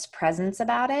immense presence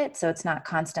about it. So it's not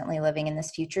constantly living in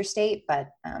this future state, but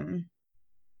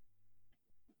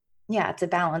yeah, it's a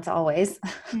balance always.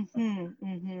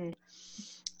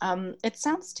 It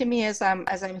sounds to me, as I'm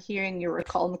hearing you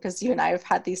recall, because you and I have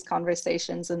had these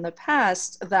conversations in the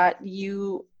past, that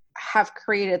you have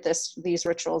created these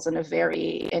rituals in a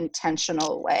very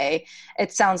intentional way.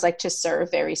 It sounds like to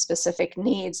serve very specific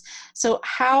needs. So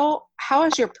how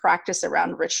has your practice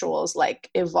around rituals like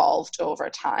evolved over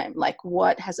time? Like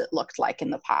what has it looked like in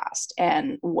the past,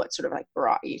 and what sort of like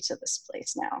brought you to this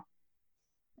place now?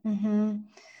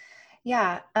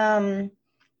 Yeah.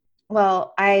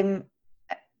 Well,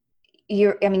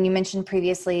 you mentioned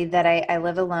previously that I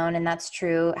live alone, and that's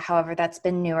true. However, that's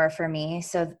been newer for me.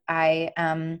 So I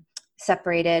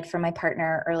separated from my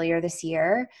partner earlier this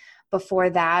year. Before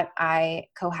that, I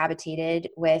cohabitated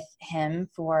with him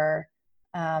for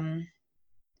almost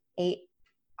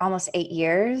 8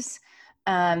 years.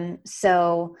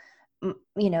 So,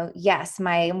 yes,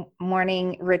 my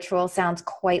morning ritual sounds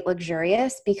quite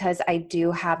luxurious because I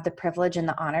do have the privilege and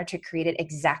the honor to create it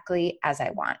exactly as I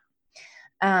want.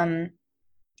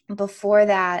 Before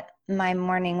that, my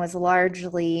morning was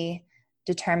largely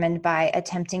determined by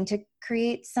attempting to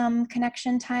create some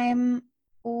connection time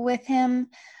with him.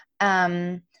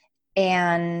 And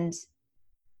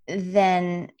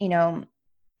then,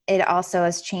 it also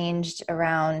has changed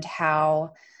around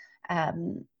how,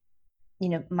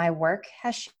 my work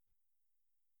has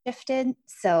shifted.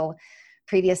 So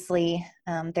previously,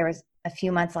 there was a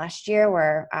few months last year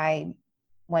where I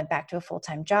went back to a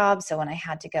full-time job. So when I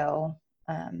had to go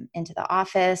into the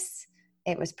office,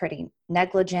 it was pretty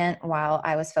negligent while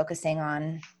I was focusing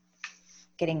on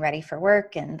getting ready for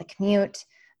work and the commute.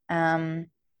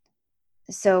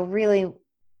 So really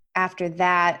after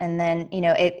that, and then,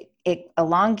 it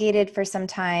elongated for some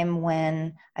time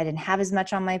when I didn't have as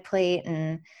much on my plate.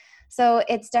 And so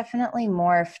it's definitely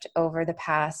morphed over the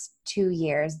past 2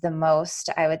 years, the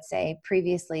most, I would say.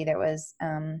 Previously there was,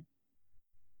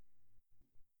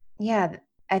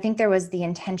 I think there was the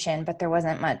intention, but there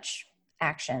wasn't much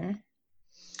action.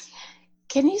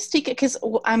 Can you speak it? Because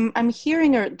I'm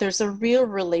hearing there's a real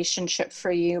relationship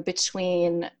for you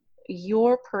between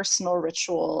your personal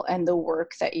ritual and the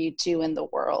work that you do in the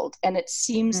world. And it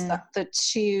seems that the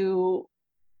two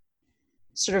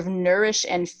sort of nourish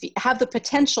and have the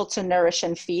potential to nourish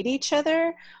and feed each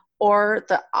other, or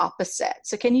the opposite.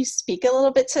 So can you speak a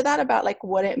little bit to that about like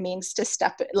what it means to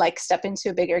step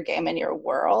into a bigger game in your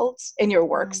world, in your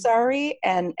work, sorry,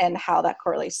 and how that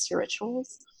correlates to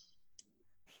rituals?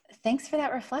 Thanks for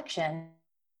that reflection.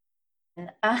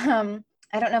 I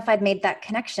don't know if I'd made that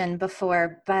connection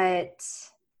before, but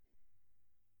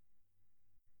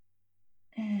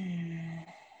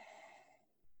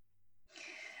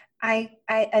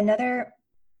another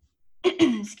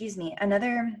excuse me,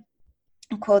 another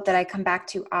quote that I come back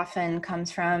to often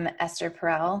comes from Esther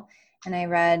Perel, and I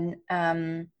read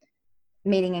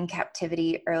Mating in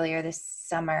Captivity earlier this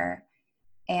summer,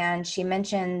 and she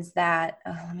mentions that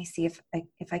let me see if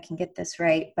I can get this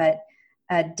right, but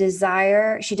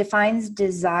desire, she defines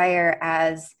desire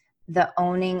as the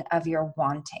owning of your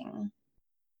wanting.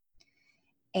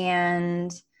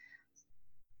 And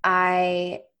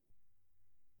the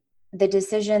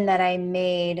decision that I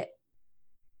made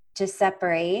to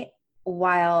separate,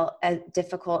 while as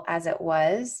difficult as it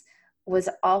was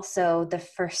also the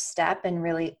first step in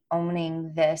really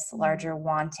owning this larger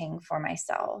wanting for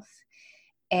myself.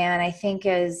 And I think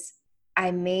as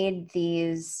I made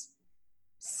these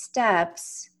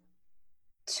steps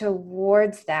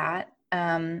towards that,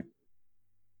 I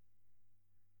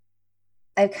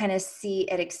kind of see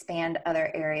it expand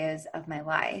other areas of my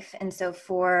life. And so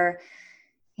for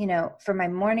my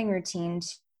morning routine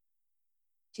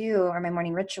too, or my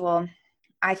morning ritual,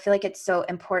 I feel like it's so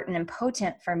important and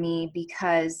potent for me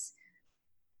because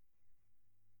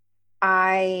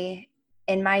in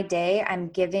my day, I'm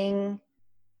giving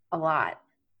a lot.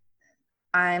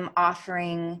 I'm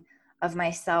offering of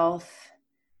myself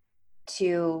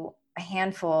to a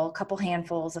couple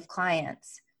handfuls of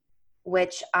clients,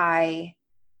 which I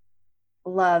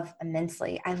love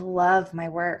immensely. I love my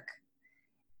work.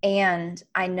 And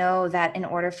I know that in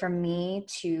order for me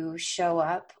to show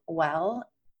up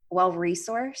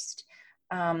well-resourced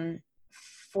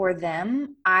for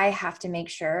them, I have to make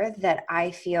sure that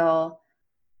I feel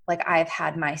like I've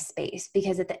had my space,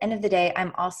 because at the end of the day,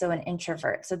 I'm also an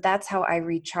introvert. So that's how I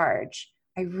recharge.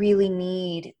 I really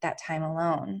need that time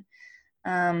alone.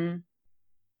 And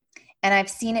I've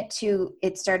seen it too.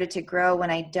 It started to grow when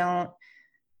I don't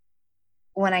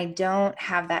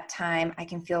have that time. I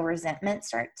can feel resentment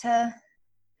start to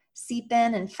seep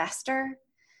in and fester.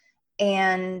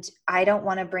 And I don't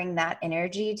want to bring that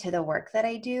energy to the work that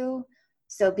I do.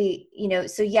 So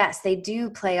yes, they do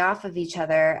play off of each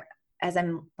other as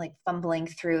I'm like fumbling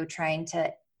through trying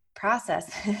to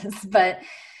process this. But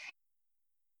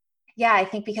yeah, I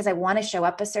think because I want to show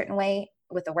up a certain way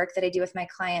with the work that I do with my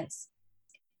clients,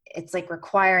 it's like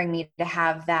requiring me to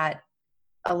have that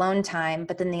alone time.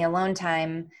 But then the alone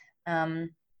time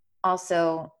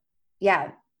also,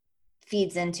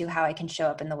 feeds into how I can show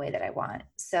up in the way that I want.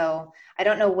 So I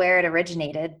don't know where it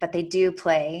originated, but they do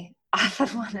play off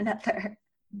of one another.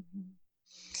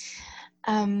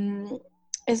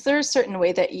 Is there a certain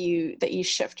way that you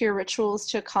shift your rituals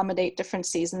to accommodate different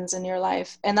seasons in your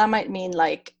life? And that might mean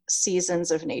like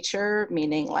seasons of nature,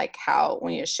 meaning like how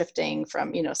when you're shifting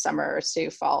from, summer to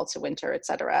fall to winter,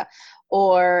 etc.,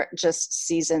 or just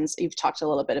seasons. You've talked a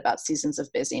little bit about seasons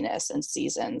of busyness and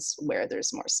seasons where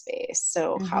there's more space.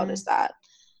 So how does that?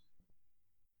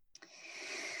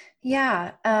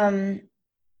 Yeah,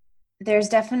 there's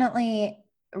definitely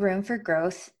room for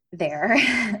growth there.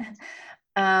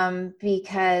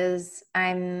 Because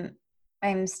I'm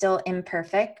still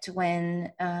imperfect.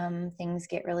 When things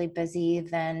get really busy,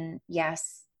 then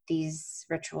yes, these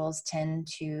rituals tend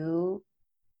to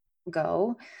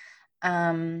go.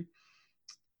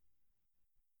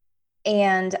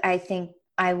 And I think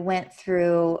I went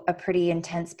through a pretty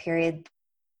intense period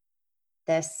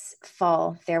this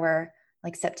fall. There were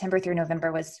like September through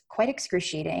November was quite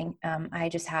excruciating. I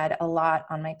just had a lot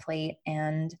on my plate,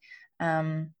 and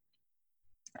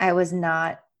I was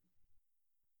not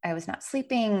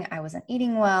sleeping. I wasn't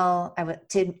eating well. I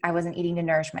wasn't eating to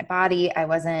nourish my body. I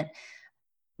wasn't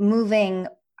moving.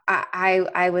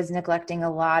 I was neglecting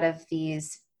a lot of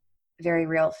these very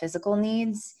real physical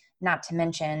needs, not to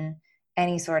mention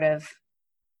any sort of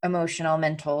emotional,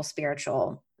 mental,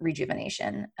 spiritual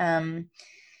rejuvenation.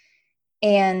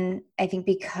 And I think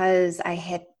because I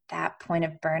hit that point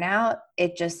of burnout,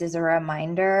 it just is a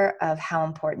reminder of how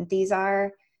important these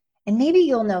are. And maybe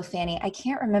you'll know, Fanny, I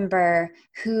can't remember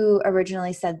who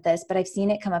originally said this, but I've seen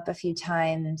it come up a few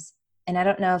times. and I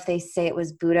don't know if they say it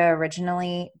was Buddha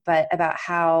originally, but about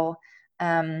how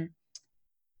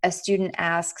a student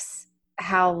asks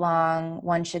how long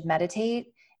one should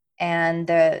meditate, and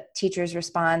the teacher's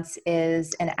response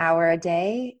is an hour a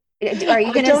day. Are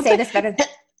you going to say this better?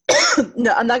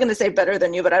 No, I'm not going to say better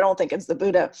than you, but I don't think it's the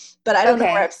Buddha. But I don't know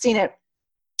where I've seen it.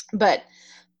 But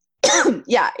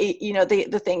yeah,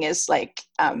 the thing is like,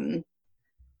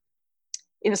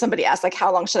 somebody asked like,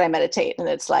 how long should I meditate? And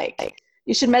it's like,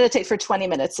 you should meditate for 20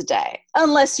 minutes a day,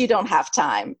 unless you don't have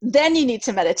time. Then you need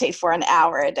to meditate for an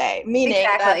hour a day, meaning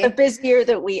that the busier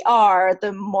that we are,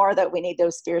 the more that we need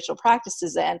those spiritual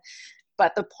practices in.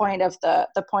 But the point of the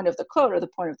quote, or the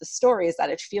point of the story, is that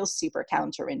it feels super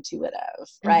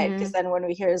counterintuitive, right? Because then when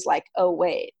we hear is like, oh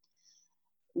wait,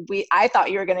 I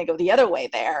thought you were going to go the other way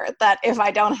there, that if I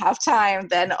don't have time,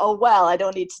 then oh well, I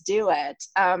don't need to do it.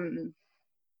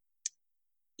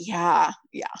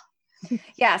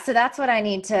 Yeah, so that's what I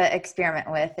need to experiment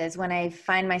with, is when I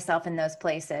find myself in those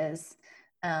places.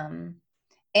 And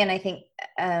I think,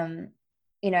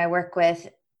 I work with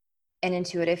an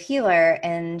intuitive healer,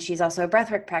 and she's also a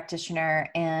breathwork practitioner.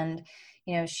 And,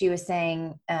 she was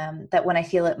saying that when I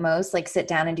feel it most, like sit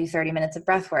down and do 30 minutes of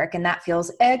breathwork, and that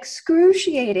feels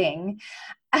excruciating.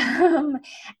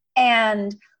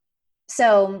 And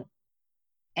to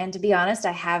be honest,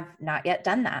 I have not yet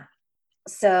done that.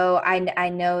 So I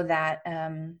know that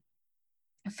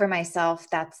for myself,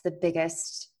 that's the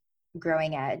biggest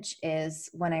growing edge, is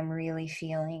when I'm really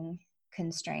feeling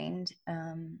constrained,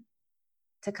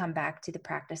 to come back to the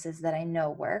practices that I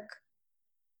know work.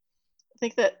 I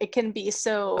think that it can be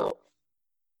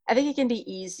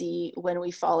easy when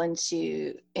we fall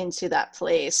into that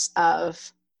place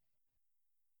of,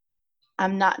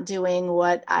 I'm not doing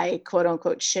what I quote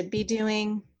unquote should be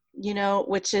doing,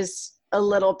 which is a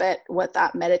little bit what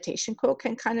that meditation quote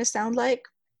can kind of sound like.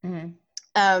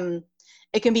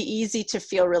 It can be easy to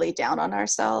feel really down on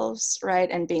ourselves, right?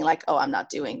 And being like, oh, I'm not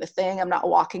doing the thing. I'm not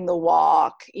walking the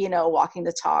walk, walking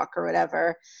the talk or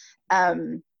whatever.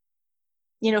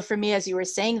 For me, as you were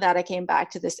saying that, I came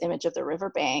back to this image of the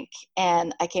riverbank,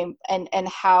 and and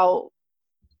how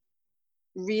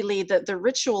really the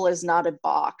ritual is not a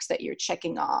box that you're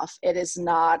checking off. It is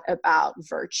not about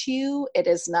virtue. It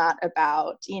is not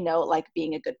about, like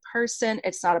being a good person.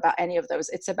 It's not about any of those.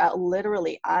 It's about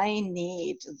literally, I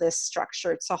need this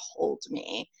structure to hold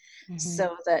me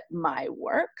so that my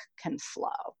work can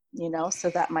flow, so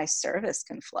that my service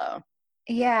can flow.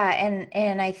 Yeah.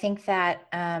 And I think that,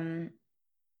 and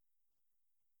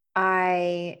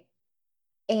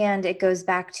it goes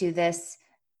back to this,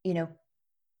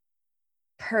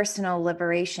 personal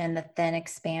liberation that then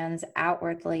expands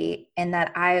outwardly, and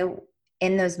that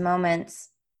in those moments,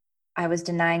 I was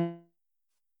denying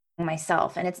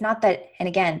myself. And it's not that, and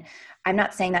again, I'm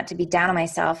not saying that to be down on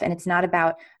myself, and it's not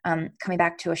about coming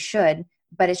back to a should,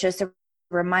 but it's just a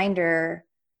reminder,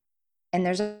 and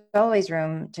there's always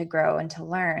room to grow and to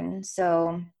learn.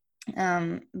 So,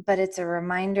 but it's a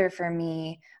reminder for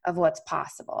me of what's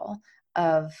possible,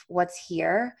 of what's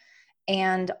here.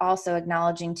 And also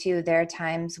acknowledging too, there are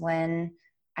times when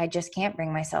I just can't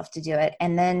bring myself to do it.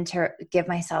 And then to give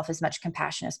myself as much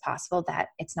compassion as possible that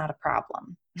it's not a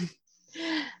problem.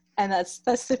 And that's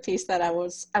the piece that I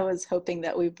was hoping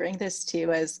that we bring this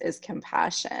to, is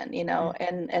compassion,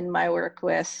 and my work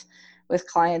with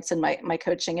clients and my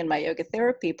coaching and my yoga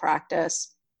therapy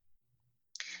practice.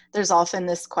 There's often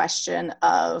this question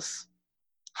of,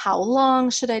 how long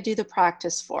should I do the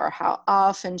practice for? How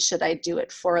often should I do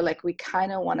it for? Like, we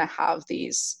kind of want to have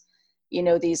these,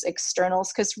 these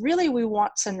externals, because really we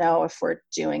want to know if we're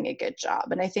doing a good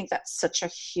job. And I think that's such a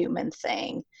human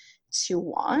thing to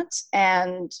want.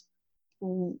 And,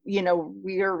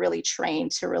 we are really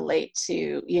trained to relate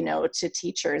to, to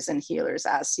teachers and healers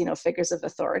as, figures of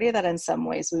authority that in some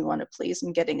ways we want to please.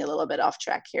 I'm getting a little bit off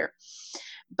track here.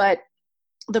 But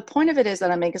the point of it is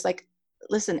that I make is like,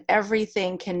 listen,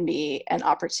 everything can be an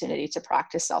opportunity to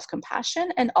practice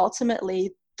self-compassion. And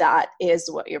ultimately, that is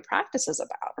what your practice is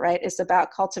about, right? It's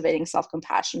about cultivating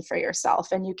self-compassion for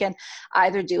yourself. And you can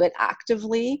either do it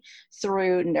actively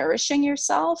through nourishing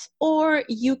yourself, or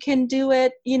you can do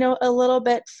it, a little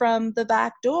bit from the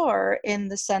back door, in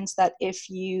the sense that if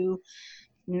you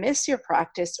miss your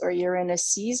practice, or you're in a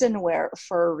season where,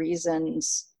 for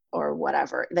reasons or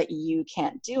whatever, that you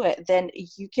can't do it, then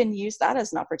you can use that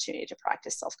as an opportunity to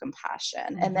practice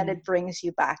self-compassion. And then it brings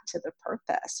you back to the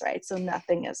purpose, right? So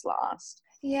nothing is lost.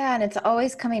 Yeah. And it's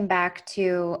always coming back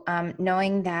to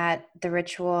knowing that the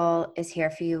ritual is here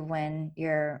for you when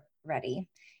you're ready.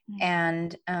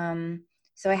 And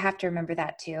so I have to remember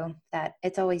that too, that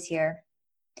it's always here.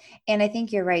 And I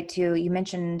think you're right too. You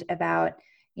mentioned about,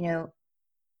 you know,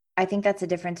 I think that's the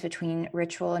difference between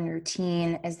ritual and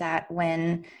routine, is that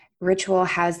when ritual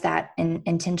has that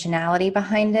intentionality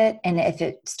behind it, and if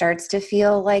it starts to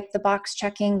feel like the box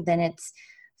checking, then it's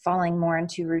falling more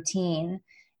into routine.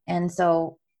 And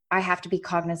so I have to be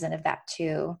cognizant of that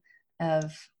too,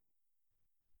 of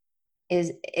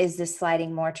is this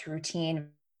sliding more to routine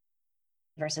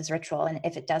versus ritual? And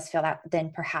if it does feel that,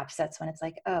 then perhaps that's when it's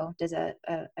like, oh, does a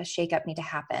shakeup need to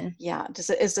happen? Yeah.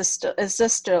 Is this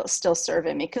still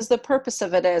serving me? Because the purpose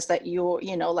of it is that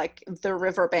like the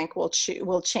riverbank will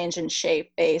change in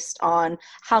shape based on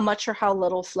how much or how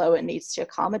little flow it needs to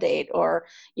accommodate, or,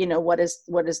 what is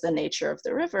the nature of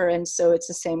the river. And so it's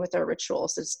the same with our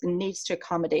rituals. It needs to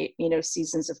accommodate,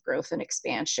 seasons of growth and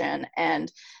expansion,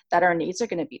 and that our needs are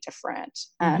going to be different.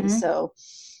 And so,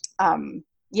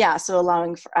 yeah, so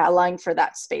allowing for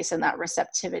that space and that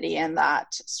receptivity and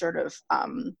that sort of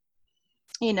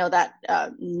that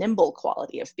nimble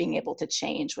quality of being able to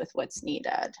change with what's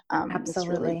needed. It's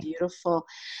really beautiful.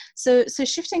 So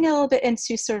shifting a little bit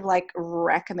into sort of like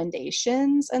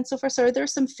recommendations and so forth. So are there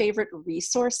some favorite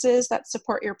resources that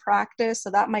support your practice? So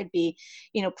that might be,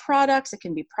 products, it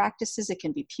can be practices, it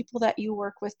can be people that you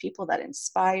work with, people that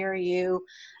inspire you,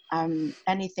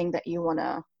 anything that you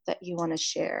wanna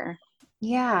share.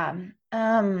 Yeah.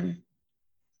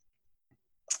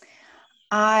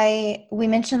 We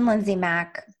mentioned Lindsay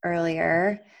Mack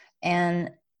earlier, and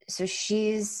so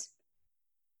she's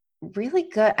really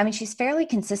good. I mean, she's fairly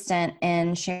consistent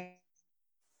in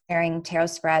sharing tarot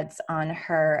spreads on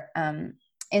her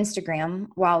Instagram,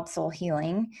 Wild Soul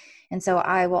Healing. And so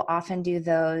I will often do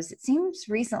those. It seems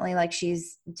recently like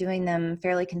she's doing them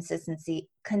fairly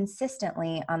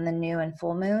consistently on the new and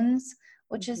full moons,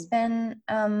 which has been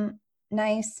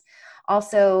nice.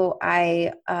 Also,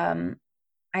 I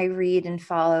read and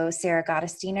follow Sarah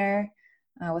Gottesdiener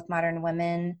with Modern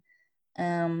Women,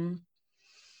 and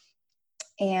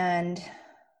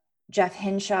Jeff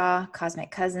Hinshaw,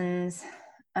 Cosmic Cousins.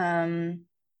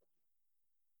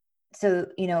 So,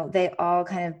 they all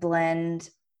kind of blend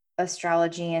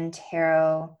astrology and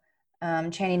tarot.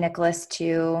 Chani Nicholas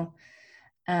too.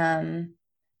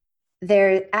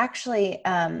 They're actually,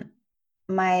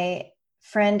 my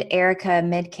friend Erica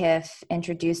Midkiff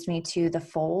introduced me to The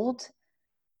Fold.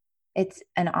 It's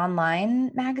an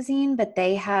online magazine, but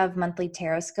they have monthly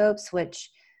tarot scopes,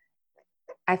 which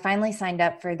I finally signed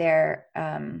up for their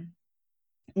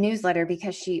newsletter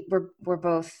because we're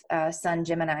both Sun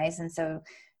Geminis, and so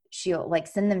she'll like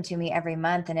send them to me every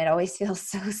month, and it always feels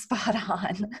so spot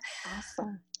on.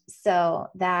 Awesome. So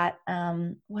that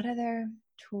what other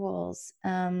tools?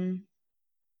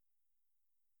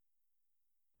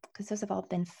 Because those have all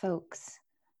been folks.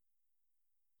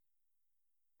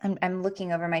 I'm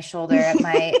looking over my shoulder at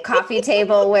my coffee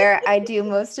table where I do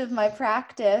most of my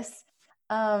practice.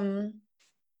 Yeah,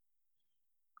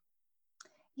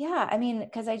 I mean,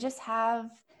 because I feel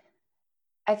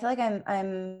like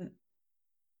I'm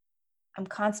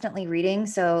constantly reading,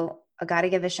 so I got to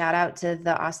give a shout out to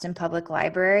the Austin Public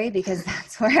Library because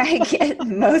that's where I get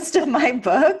most of my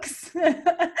books.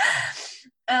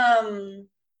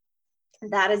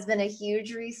 That has been a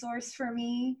huge resource for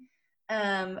me.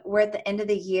 We're at the end of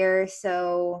the year,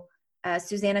 so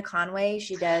Susanna Conway,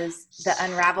 she does the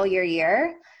Unravel Your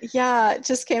Year. Yeah, it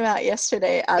just came out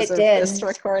yesterday this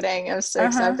recording. I'm so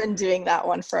excited. I've been doing that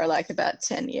one for like about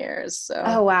 10 years. So.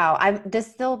 Oh, wow.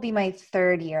 This will be my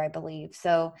third year, I believe.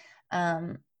 So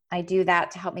I do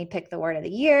that to help me pick the word of the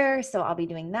year. So I'll be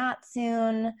doing that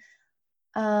soon.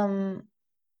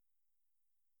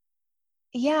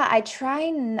 Yeah, I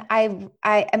try. I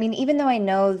mean, even though I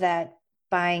know that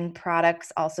buying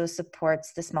products also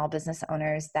supports the small business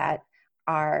owners that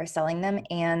are selling them,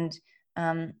 and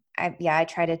I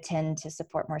try to tend to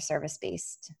support more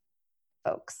service-based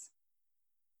folks.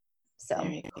 So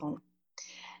there you go.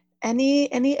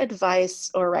 Any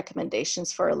advice or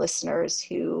recommendations for our listeners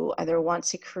who either want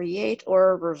to create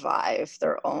or revive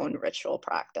their own ritual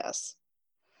practice?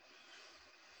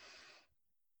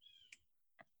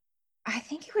 I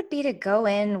think it would be to go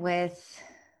in with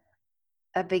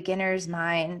a beginner's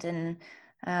mind, and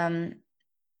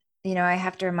I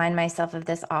have to remind myself of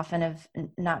this often, of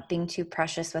not being too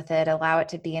precious with it, allow it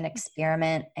to be an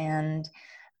experiment, and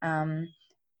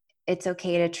it's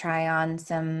okay to try on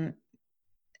some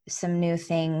new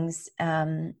things,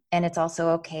 and it's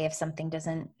also okay if something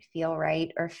doesn't feel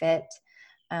right or fit.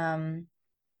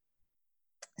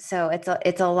 So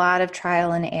it's a lot of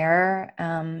trial and error.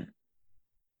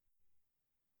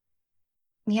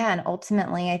 Yeah, and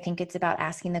ultimately, I think it's about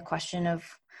asking the question of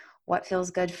what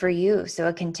feels good for you. So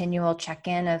a continual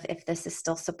check-in of if this is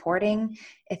still supporting.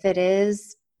 If it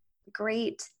is,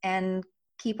 great, and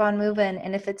keep on moving.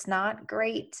 And if it's not,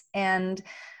 great. And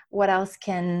what else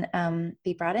can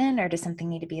be brought in, or does something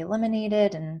need to be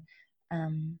eliminated? And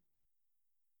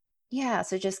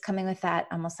so just coming with that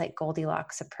almost like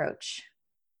Goldilocks approach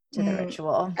to the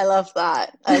ritual. I love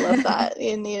that. I love that.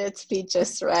 You need it to be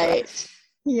just right.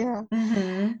 Yeah.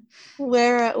 Mm-hmm.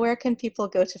 Where can people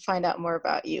go to find out more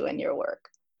about you and your work?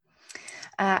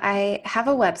 I have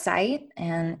a website,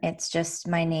 and it's just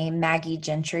my name,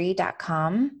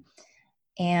 MaggieGentry.com.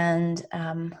 And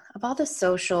of all the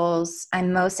socials,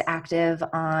 I'm most active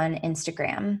on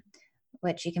Instagram,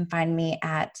 which you can find me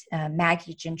at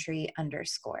Maggie Gentry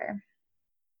 _.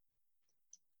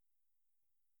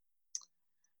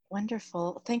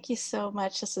 Wonderful. Thank you so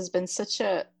much. This has been such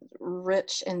a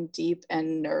rich and deep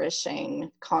and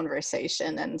nourishing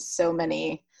conversation, and so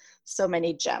many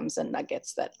gems and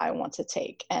nuggets that I want to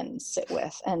take and sit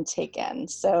with and take in.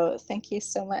 So thank you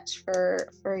so much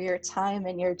for your time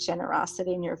and your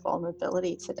generosity and your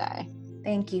vulnerability today.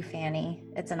 Thank you, Fanny.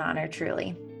 It's an honor,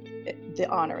 truly. The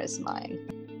honor is mine.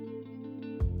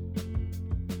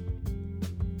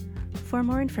 For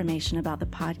more information about the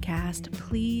podcast,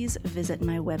 please visit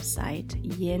my website,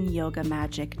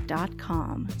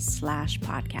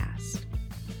 yinyogamagic.com/podcast.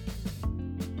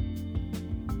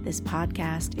 This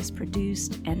podcast is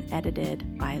produced and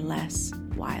edited by Les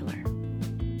Weiler.